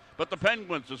Pittsburgh, but the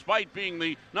Penguins, despite being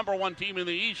the number 1 team in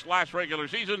the East last regular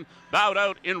season, bowed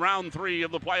out in round 3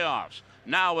 of the playoffs.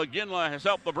 Now Iginla has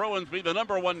helped the Bruins be the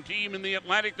number 1 team in the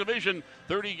Atlantic Division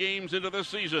 30 games into this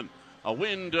season. A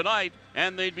win tonight,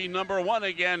 and they'd be number 1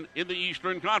 again in the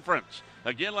Eastern Conference.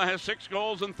 Iginla has 6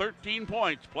 goals and 13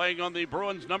 points, playing on the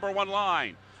Bruins' number 1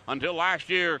 line. Until last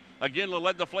year, Iginla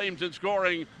led the Flames in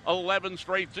scoring 11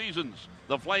 straight seasons.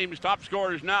 The Flames' top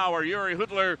scorers now are Yuri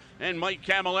Hudler and Mike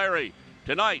Camilleri.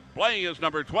 Tonight, playing as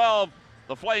number 12,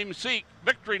 the Flames seek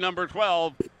victory number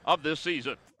 12 of this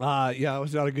season. It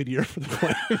was not a good year for the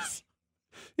Flames.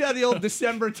 The old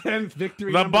December 10th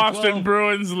victory. The Boston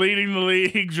Bruins leading the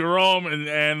league. Jarome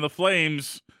and the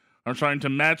Flames are trying to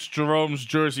match Jarome's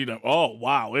jersey. Oh,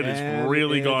 wow. It has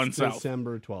really gone south.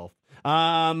 December 12th.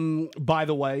 By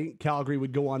the way, Calgary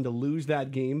would go on to lose that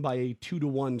game by a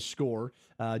 2-1 score.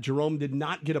 Jarome did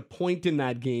not get a point in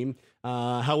that game.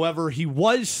 However, he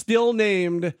was still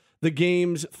named the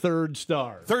game's third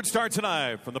star. Third star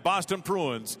tonight from the Boston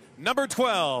Bruins, number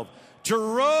 12,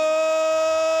 Jarome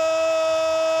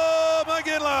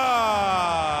Iginla.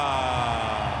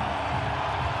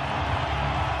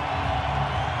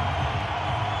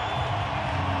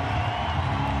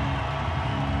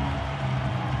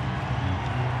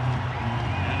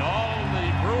 And all the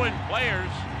Bruin players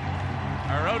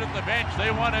are out at the bench. They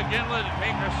want Iginla to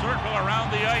take a circle around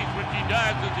the ice, which he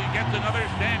does as he gets another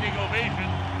standing ovation.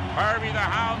 Harvey the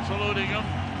Hound saluting him.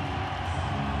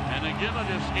 And Iginla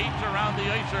just skates around the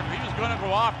ice. He was going to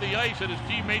go off the ice, and his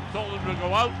teammate told him to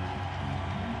go out.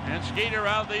 and skate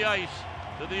around the ice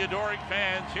to the adoring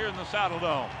fans here in the Saddle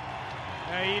Dome.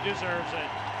 Yeah, he deserves it.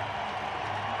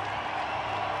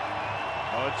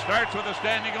 So it starts with a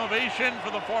standing ovation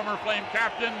for the former Flame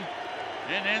captain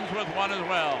and ends with one as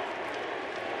well.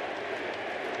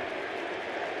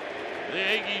 The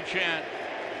Iggy chant.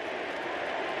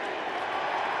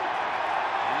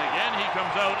 And again, he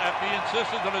comes out at the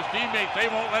insistence of his teammates.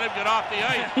 They won't let him get off the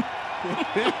ice.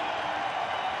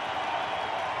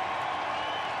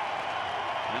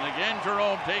 And again,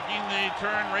 Jarome taking the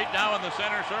turn right now in the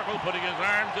center circle, putting his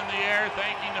arms in the air,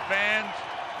 thanking the fans.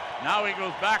 Now he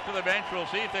goes back to the bench. We'll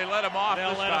see if they let him off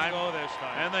They'll this let time. him go this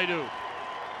time. And they do.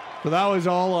 So that was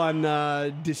all on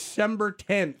December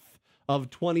 10th of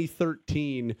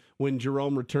 2013 when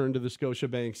Jarome returned to the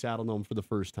Scotiabank Saddle Dome for the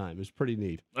first time. It was pretty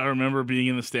neat. I remember being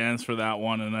in the stands for that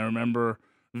one, and I remember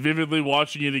vividly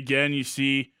watching it again. You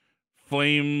see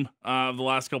Flame the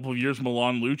last couple of years,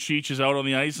 Milan Lucic is out on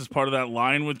the ice as part of that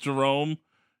line with Jarome.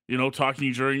 You know,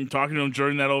 talking to him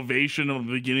during that ovation of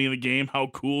the beginning of the game, how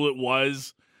cool it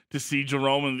was to see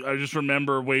Jarome. And I just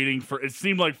remember waiting for, it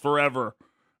seemed like forever.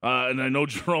 And I know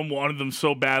Jarome wanted them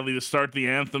so badly to start the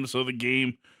anthem so the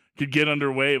game could get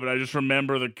underway, but I just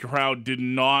remember the crowd did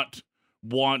not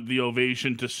want the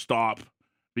ovation to stop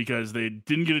because they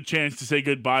didn't get a chance to say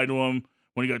goodbye to him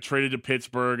when he got traded to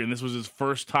Pittsburgh, and this was his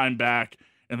first time back,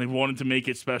 and they wanted to make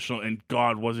it special, and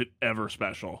God, was it ever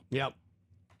special. Yep.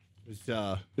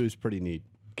 It was pretty neat.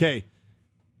 Okay.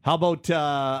 How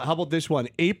about this one?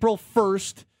 April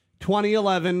 1st,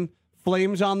 2011,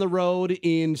 Flames on the road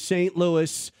in St.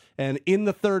 Louis. And in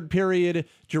the third period,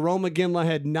 Jarome Iginla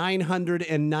had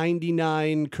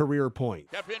 999 career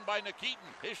points. Kept in by Nikitin.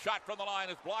 His shot from the line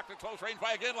is blocked at close range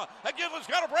by Iginla. Iginla's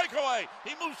got a breakaway.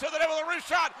 He moves to the net with a wrist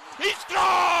shot. He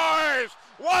scores!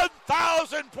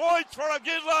 1,000 points for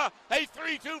Iginla. A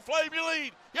 3-2 Flame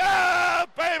lead. Yeah,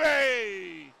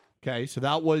 baby! Okay, so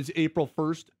that was April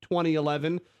 1st,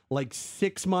 2011. Like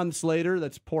 6 months later,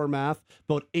 that's poor math,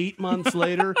 about 8 months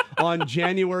later, on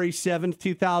January 7th,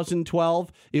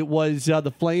 2012, it was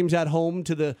the Flames at home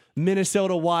to the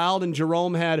Minnesota Wild, and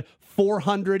Jarome had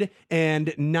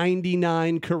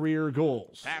 499 career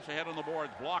goals. Pass ahead on the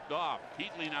boards, blocked off.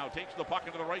 Keatley now takes the puck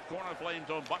into the right corner of Flame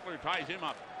zone. Butler ties him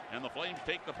up, and the Flames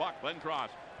take the puck. Glenn Cross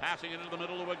passing into the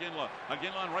middle of Iginla.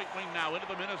 Iginla on right wing now into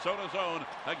the Minnesota zone.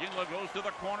 Iginla goes to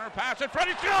the corner, pass it,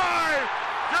 Freddie scores!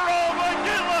 Jarome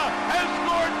Iginla has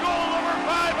scored goal over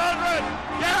 500!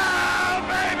 Yeah,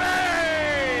 baby!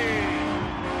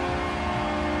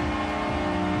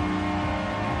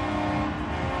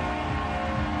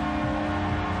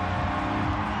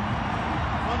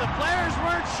 Well, the players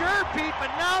weren't sure, Pete, but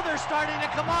now they're starting to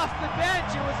come off the bench.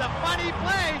 It was a funny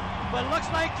play, but it looks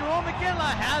like Jarome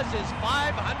Iginla has his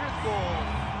 500th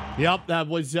goal. Yep, that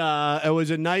was it was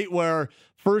a night where,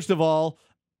 first of all,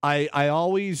 I'm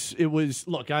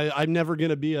never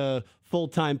going to be a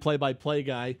full-time play-by-play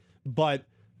guy, but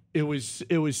it was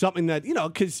something that, you know,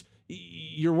 because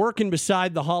you're working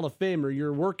beside the Hall of Famer,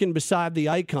 you're working beside the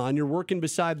icon, you're working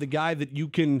beside the guy that you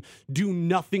can do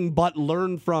nothing but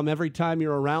learn from every time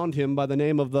you're around him, by the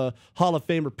name of the Hall of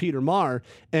Famer Peter Maher.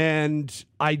 And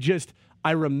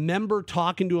I remember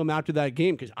talking to him after that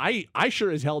game because I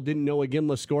sure as hell didn't know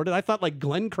Iginla scored it. I thought like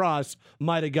Glenn Cross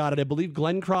might have got it. I believe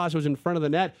Glenn Cross was in front of the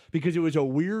net because it was a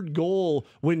weird goal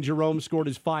when Jarome scored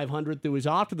his 500th. It was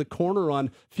off to the corner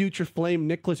on future Flame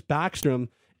Nicholas Backstrom,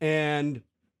 and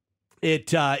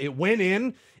it went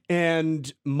in.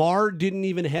 And Maher didn't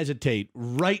even hesitate.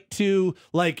 Right to,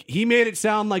 like, he made it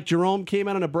sound like Jarome came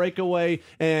out on a breakaway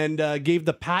and gave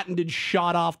the patented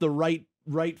shot off the right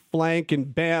flank,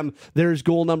 and bam, there's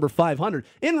goal number 500.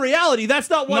 In reality, that's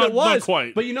not what it was. Not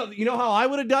quite. But you know how I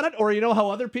would have done it, or you know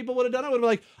how other people would have done it? Would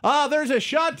have been like, there's a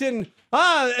shot and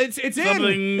it's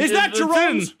in. Is that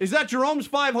Jarome's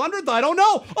 500th? I don't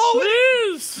know. Oh, it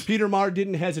is. Peter Maher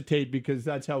didn't hesitate because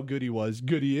that's how good he was.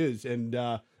 Good he is, and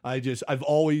I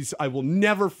will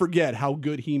never forget how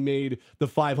good he made the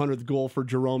 500th goal for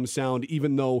Jarome sound,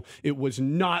 even though it was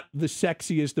not the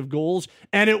sexiest of goals,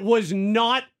 and it was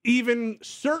not even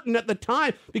certain at the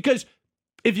time, because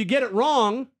if you get it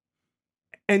wrong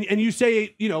and you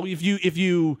say, you know, if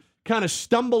you kind of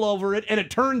stumble over it and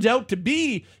it turns out to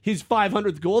be his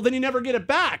 500th goal, then you never get it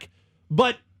back.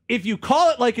 But if you call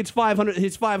it like it's his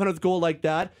 500th goal like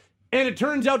that, and it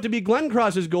turns out to be Glenn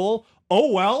Cross's goal,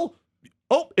 oh well.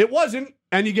 Oh, it wasn't,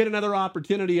 and you get another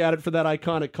opportunity at it for that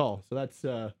iconic call. So that's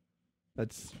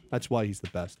why he's the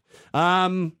best.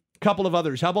 Couple of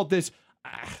others. How about this?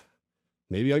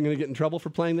 Maybe I'm going to get in trouble for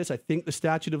playing this. I think the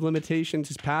statute of limitations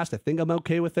has passed. I think I'm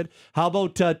okay with it. How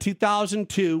about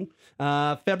 2002,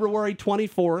 February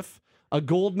 24th, a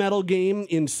gold medal game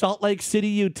in Salt Lake City,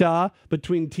 Utah,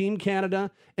 between Team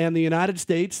Canada and the United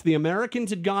States. The Americans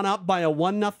had gone up by a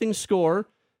 1-0 score.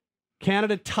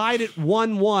 Canada tied it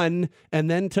 1-1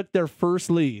 and then took their first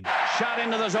lead. Shot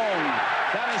into the zone.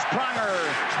 That is Pronger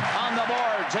on the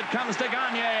boards. It comes to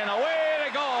Gagne, and away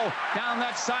to go. Down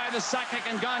that side is Sakic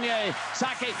and Gagne.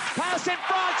 Sakic, pass in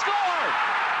front, score!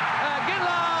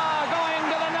 Iginla going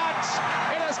to the net.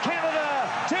 It is Canada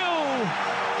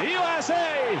 2,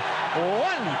 USA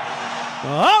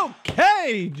 1.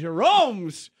 Okay,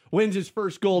 Jarome's wins his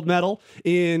first gold medal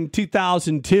in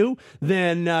 2002.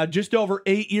 Then just over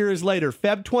 8 years later,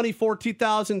 Feb 24,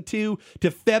 2002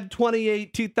 to Feb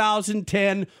 28,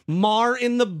 2010, Mar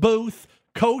in the booth,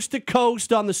 coast to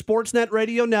coast on the Sportsnet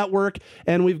Radio Network,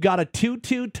 and we've got a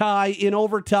 2-2 tie in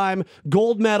overtime.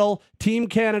 Gold medal, Team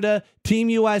Canada, Team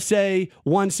USA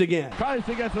once again. Tries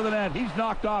to get to the net. He's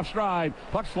knocked off stride.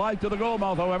 Puck slides to the goal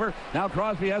mouth, however. Now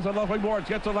Crosby has a lovely board.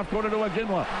 Gets a left corner to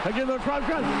Iginla. Iginla across.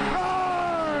 Score!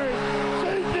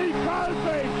 Sidney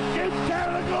Crosby gives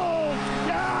Canada gold.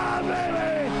 Yeah,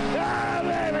 baby! Yeah,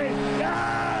 baby!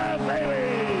 Yeah, baby!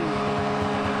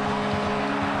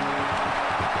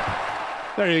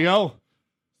 There you go.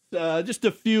 Just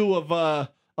a few of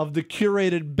the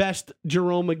curated best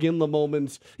Jarome Iginla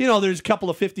moments. You know, there's a couple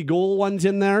of 50-goal ones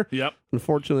in there. Yep.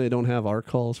 Unfortunately, I don't have our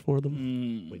calls for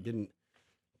them. We didn't.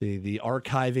 The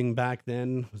archiving back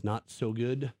then was not so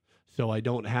good, so I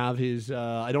don't have his.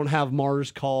 I don't have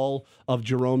Mar's call of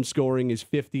Jarome scoring his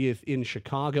 50th in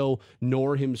Chicago,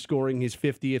 nor him scoring his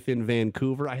 50th in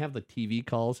Vancouver. I have the TV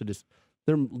calls. So just.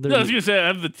 They're, I was gonna say I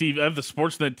have the TV. I have the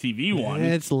Sportsnet TV one.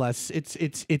 It's less.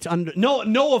 It's under.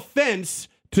 No offense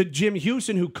to Jim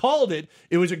Houston who called it.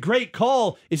 It was a great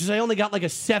call. It's just I only got like a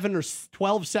 7 or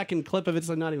 12-second clip of it. It's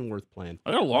like not even worth playing.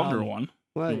 I got a longer one.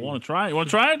 Well, you want to try? You want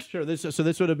to try it? Sure. This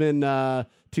would have been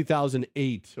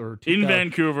 2008 or in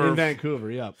Vancouver. In Vancouver,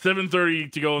 yeah.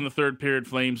 7:30 to go in the third period.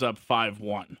 Flames up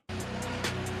 5-1.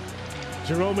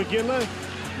 Jarome Iginla.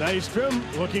 Nystrom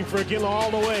looking for Iginla all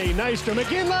the way. Nystrom,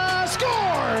 Iginla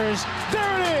scores!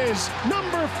 There it is!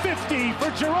 Number 50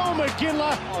 for Jarome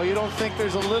Iginla. Oh, you don't think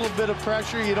there's a little bit of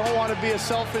pressure? You don't want to be a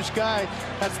selfish guy.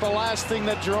 That's the last thing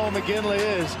that Jarome Iginla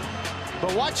is.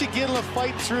 But watch Iginla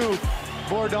fight through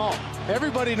Bourdon.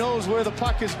 Everybody knows where the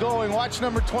puck is going. Watch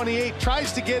number 28.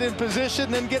 Tries to get in position,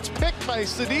 then gets picked by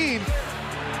Sedin.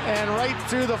 And right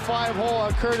through the 5-hole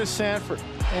on Curtis Sanford.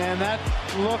 And that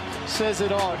look says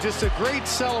it all. Just a great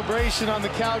celebration on the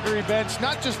Calgary bench,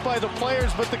 not just by the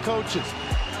players, but the coaches.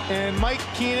 And Mike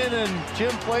Keenan and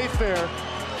Jim Playfair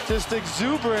just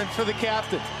exuberant for the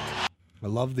captain. I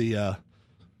love the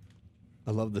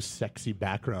sexy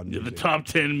background music. The top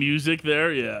 10 music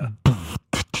there, yeah.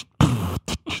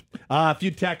 A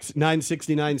few texts,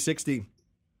 960, 960.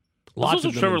 Lots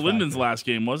of Trevor Linden's last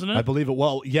game, wasn't it? I believe it.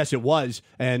 Well, yes, it was.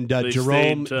 And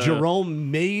Jarome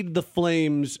made the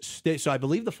Flames stay. So I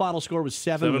believe the final score was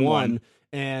 7-1.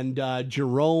 And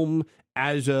Jarome,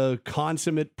 as a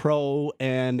consummate pro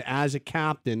and as a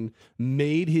captain,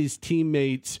 made his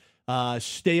teammates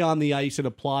stay on the ice and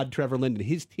applaud Trevor Linden.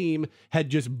 His team had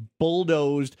just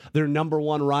bulldozed their number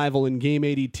one rival in Game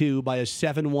 82 by a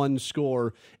 7-1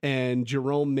 score, and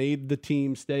Jarome made the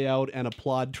team stay out and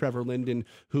applaud Trevor Linden,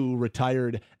 who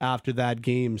retired after that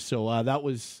game. So that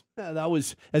was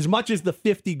as much as the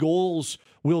 50 goals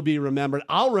will be remembered.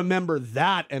 I'll remember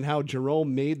that and how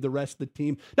Jarome made the rest of the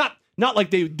team. Not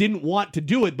like they didn't want to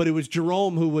do it, but it was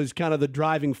Jarome who was kind of the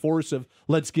driving force of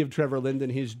let's give Trevor Linden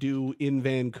his due in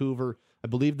Vancouver. I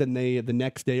believe then the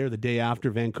next day or the day after,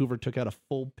 Vancouver took out a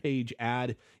full-page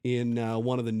ad in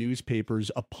one of the newspapers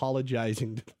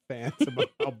apologizing to the fans about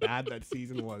how bad that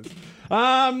season was.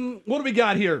 What do we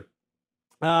got here?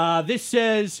 This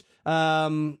says,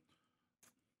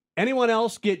 anyone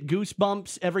else get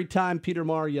goosebumps every time Peter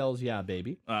Marr yells, "Yeah,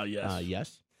 baby"? Yes.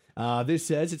 Yes. This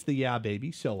says it's the "Yeah,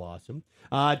 baby." So awesome.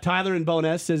 Tyler in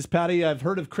Bowness says, Patty, I've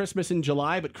heard of Christmas in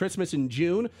July, but Christmas in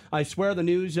June. I swear the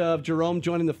news of Jarome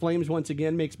joining the Flames once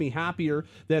again makes me happier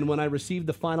than when I received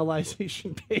the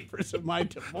finalization papers of my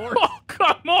divorce. Oh,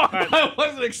 come on. I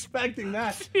wasn't expecting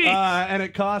that. And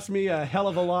it cost me a hell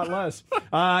of a lot less.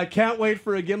 Can't wait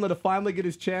for Iginla to finally get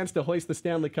his chance to hoist the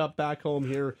Stanley Cup back home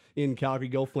here in Calgary.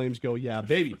 Go Flames, go, yeah,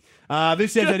 baby.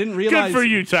 This says I didn't realize. Good for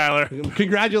you, Tyler.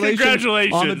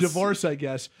 Congratulations on the divorce, I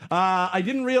guess. I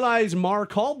didn't realize Marr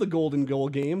called the Golden Goal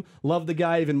game. Love the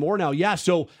guy even more now. Yeah,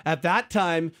 so at that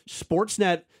time,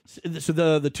 Sportsnet, so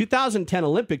the 2010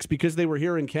 Olympics, because they were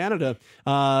here in Canada,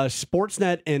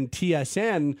 Sportsnet and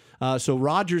TSN, so So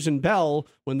Rogers and Bell,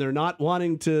 when they're not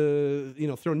wanting to,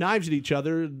 throw knives at each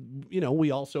other,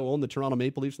 we also own the Toronto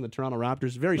Maple Leafs and the Toronto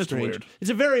Raptors. Very strange. Weird. It's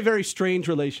a very, very strange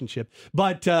relationship.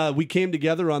 But we came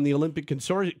together on the Olympic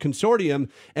Consortium.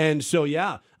 And so,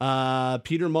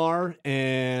 Peter Marr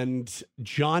and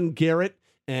John Garrett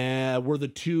were the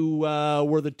two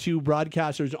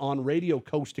broadcasters on radio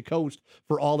coast to coast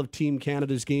for all of Team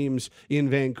Canada's games in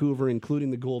Vancouver,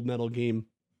 including the gold medal game,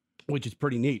 which is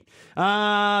pretty neat.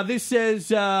 This says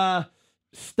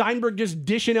Steinberg just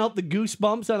dishing out the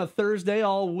goosebumps on a Thursday,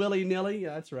 all willy-nilly.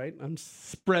 Yeah, that's right. I'm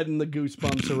spreading the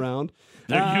goosebumps around.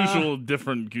 They're usual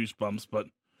different goosebumps, but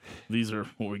these are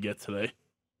what we get today.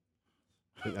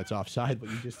 I think that's offside, what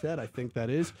you just said. I think that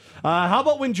is. How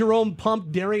about when Jarome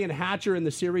pumped Darian Hatcher in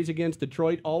the series against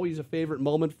Detroit? Always a favorite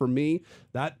moment for me.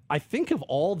 That I think of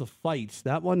all the fights,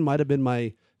 that one might have been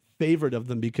my favorite of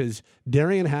them because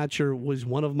Darian Hatcher was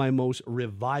one of my most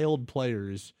reviled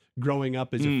players growing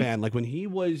up as a fan. Like when he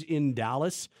was in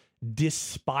Dallas,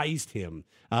 despised him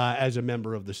as a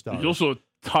member of the Stars. He's also a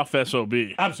tough SOB.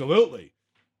 Absolutely.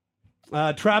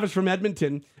 Travis from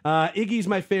Edmonton. Iggy's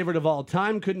my favorite of all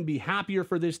time. Couldn't be happier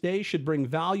for this day. Should bring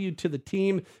value to the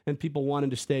team and people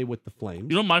wanting to stay with the Flames.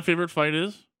 You know what my favorite fight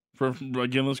is for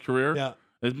Iginla's career? Yeah.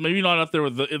 It's maybe not up there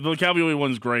with the Cavioli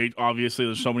one's great. Obviously,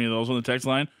 there's so many of those on the text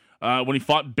line. When he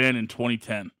fought Ben in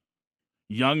 2010.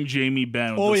 Young Jamie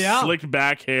Benn with slick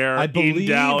back hair in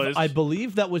Dallas. I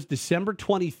believe that was December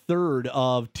 23rd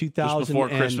of 2010. Just before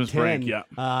Christmas break, yeah.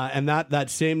 And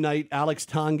that same night, Alex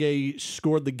Tanguay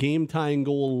scored the game-tying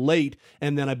goal late,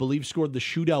 and then I believe scored the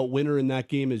shootout winner in that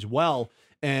game as well.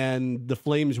 And the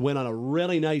Flames went on a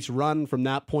really nice run from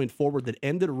that point forward that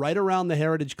ended right around the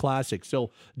Heritage Classic.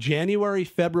 So January,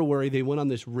 February, they went on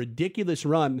this ridiculous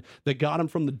run that got them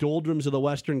from the doldrums of the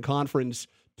Western Conference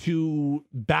to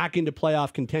back into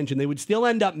playoff contention. They would still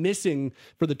end up missing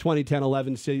for the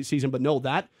 2010-11 season, but no,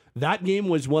 that game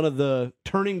was one of the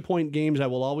turning point games I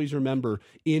will always remember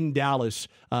in Dallas.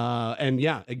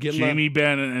 Iginla, Jamie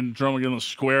Benn and Jarome Iginla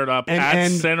squared up at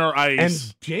center ice.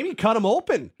 And Jamie cut him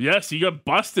open. Yes, he got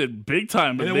busted big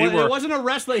time, but it wasn't a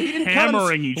wrestling. He didn't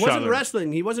hammering each other. It wasn't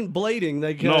wrestling. He wasn't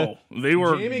blading. No, they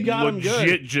were Jamie got him good.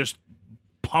 Legit just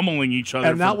pummeling each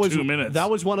other for 2 minutes. That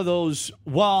was one of those,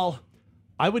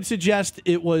 I would suggest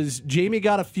it was Jamie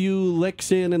got a few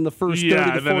licks in the first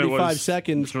 30 to 45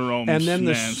 seconds. Jerome's and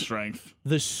then strength.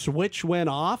 The switch went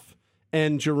off,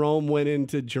 and Jarome went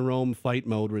into Jarome fight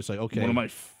mode where it's like, okay. One of my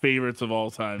favorites of all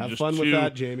time. Have fun with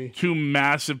that, Jamie. Two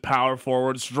massive power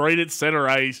forwards straight at center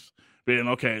ice. Being,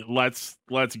 okay, let's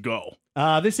go.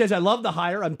 This says, I love the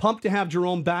hire. I'm pumped to have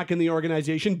Jarome back in the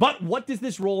organization. But what does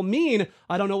this role mean?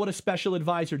 I don't know what a special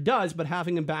advisor does, but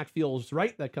having him back feels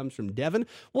right. That comes from Devin.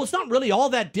 Well, it's not really all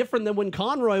that different than when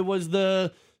Conroy was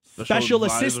the special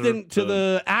assistant to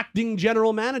the acting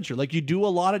general manager. Like, you do a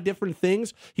lot of different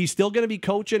things. He's still going to be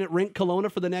coaching at Rink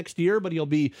Kelowna for the next year, but he'll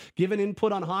be giving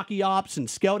input on hockey ops and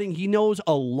scouting. He knows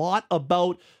a lot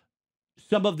about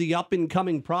some of the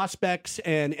up-and-coming prospects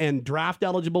and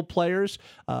draft-eligible players.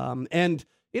 And,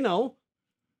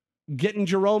 getting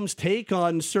Jerome's take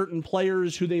on certain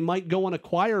players who they might go and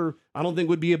acquire, I don't think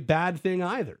would be a bad thing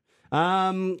either.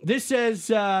 This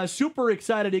says, super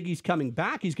excited Iggy's coming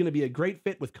back. He's going to be a great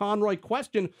fit with Conroy.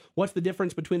 Question, what's the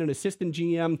difference between an assistant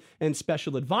GM and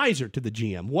special advisor to the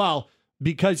GM? Well,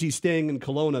 because he's staying in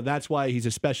Kelowna, that's why he's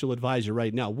a special advisor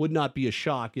right now. Would not be a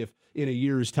shock if in a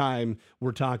year's time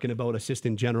we're talking about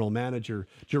assistant general manager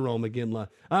Jarome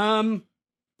Iginla.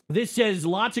 This says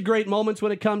lots of great moments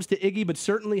when it comes to Iggy, but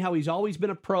certainly how he's always been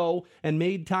a pro and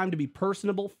made time to be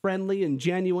personable, friendly, and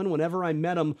genuine whenever I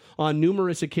met him on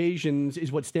numerous occasions is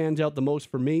what stands out the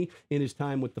most for me in his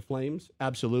time with the Flames.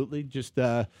 Absolutely. Just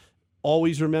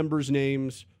always remembers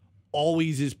names,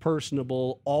 always is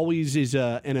personable, always is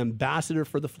an ambassador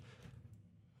for the...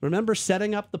 Remember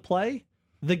setting up the play?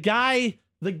 The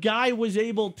guy was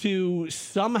able to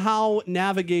somehow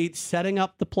navigate setting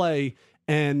up the play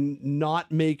and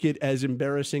not make it as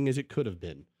embarrassing as it could have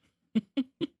been.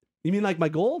 You mean like my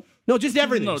goal? No, just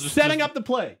everything. No, just setting up the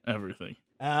play. Everything.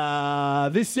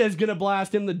 This says gonna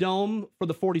blast in the dome for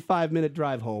the 45-minute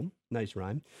drive home. Nice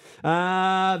rhyme.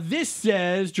 This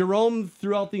says Jarome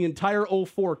throughout the entire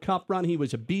 04 Cup run, he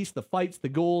was a beast. The fights, the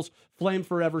goals, flame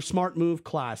forever, smart move,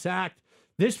 class act.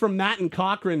 This from Matt and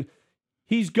Cochran.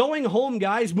 He's going home,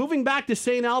 guys, moving back to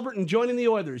St. Albert and joining the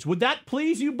Oilers. Would that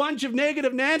please you bunch of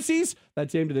negative Nancys?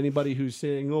 That's aimed at anybody who's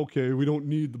saying, okay, we don't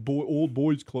need the old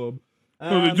boys club.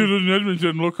 Well, they did it in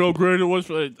Edmonton. Look how great it was.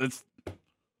 It's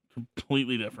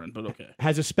completely different, but okay.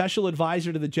 Has a special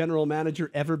advisor to the general manager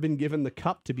ever been given the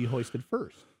cup to be hoisted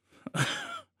first? I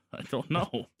don't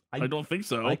know. I don't think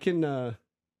so. I can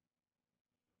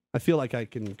I feel like I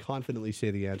can confidently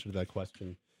say the answer to that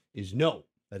question is no.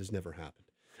 That has never happened.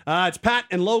 It's Pat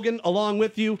and Logan along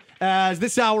with you as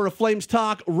this hour of Flames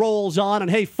Talk rolls on.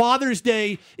 And hey, Father's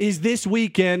Day is this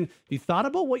weekend. You thought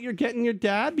about what you're getting your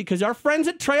dad? Because our friends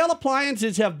at Trail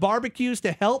Appliances have barbecues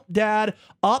to help dad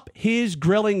up his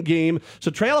grilling game. So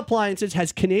Trail Appliances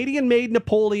has Canadian-made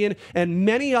Napoleon and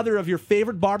many other of your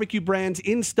favorite barbecue brands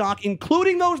in stock,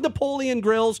 including those Napoleon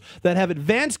grills that have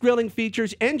advanced grilling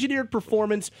features, engineered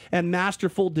performance, and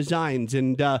masterful designs.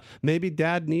 And maybe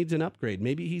dad needs an upgrade.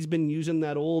 Maybe he's been using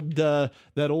that old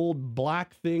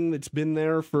black thing that's been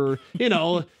there for,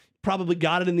 probably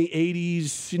got it in the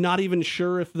 80s. Not even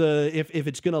sure if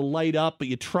it's going to light up, but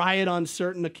you try it on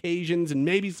certain occasions, and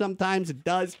maybe sometimes it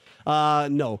does.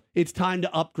 No, it's time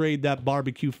to upgrade that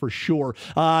barbecue for sure.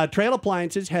 Trail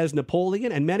Appliances has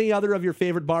Napoleon and many other of your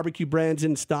favorite barbecue brands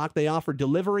in stock. They offer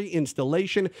delivery,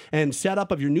 installation, and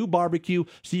setup of your new barbecue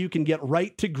so you can get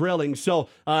right to grilling. So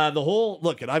I've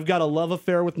got a love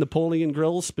affair with Napoleon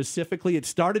grills. Specifically, it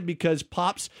started because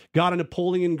Pops got a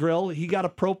Napoleon grill. He got a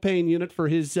propane unit for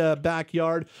his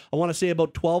backyard. I want to say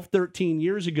about 12, 13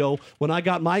 years ago. When I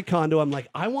got my condo, I'm like,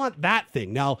 I want that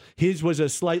thing. Now, his was a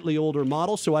slightly older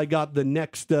model, so I got the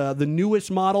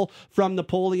newest model from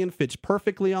Napoleon. Fits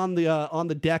perfectly on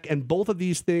the deck, and both of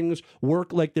these things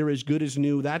work like they're as good as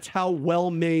new. That's how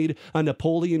well made a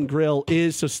Napoleon grill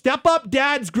is. So step up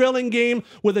Dad's grilling game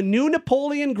with a new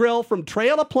Napoleon grill from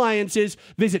Trail Appliances.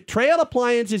 Visit Trail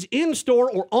Appliances in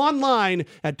store or online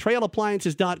at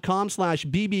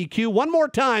trailappliances.com/BBQ. One more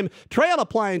time,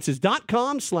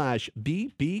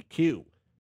 trailappliances.com/BBQ.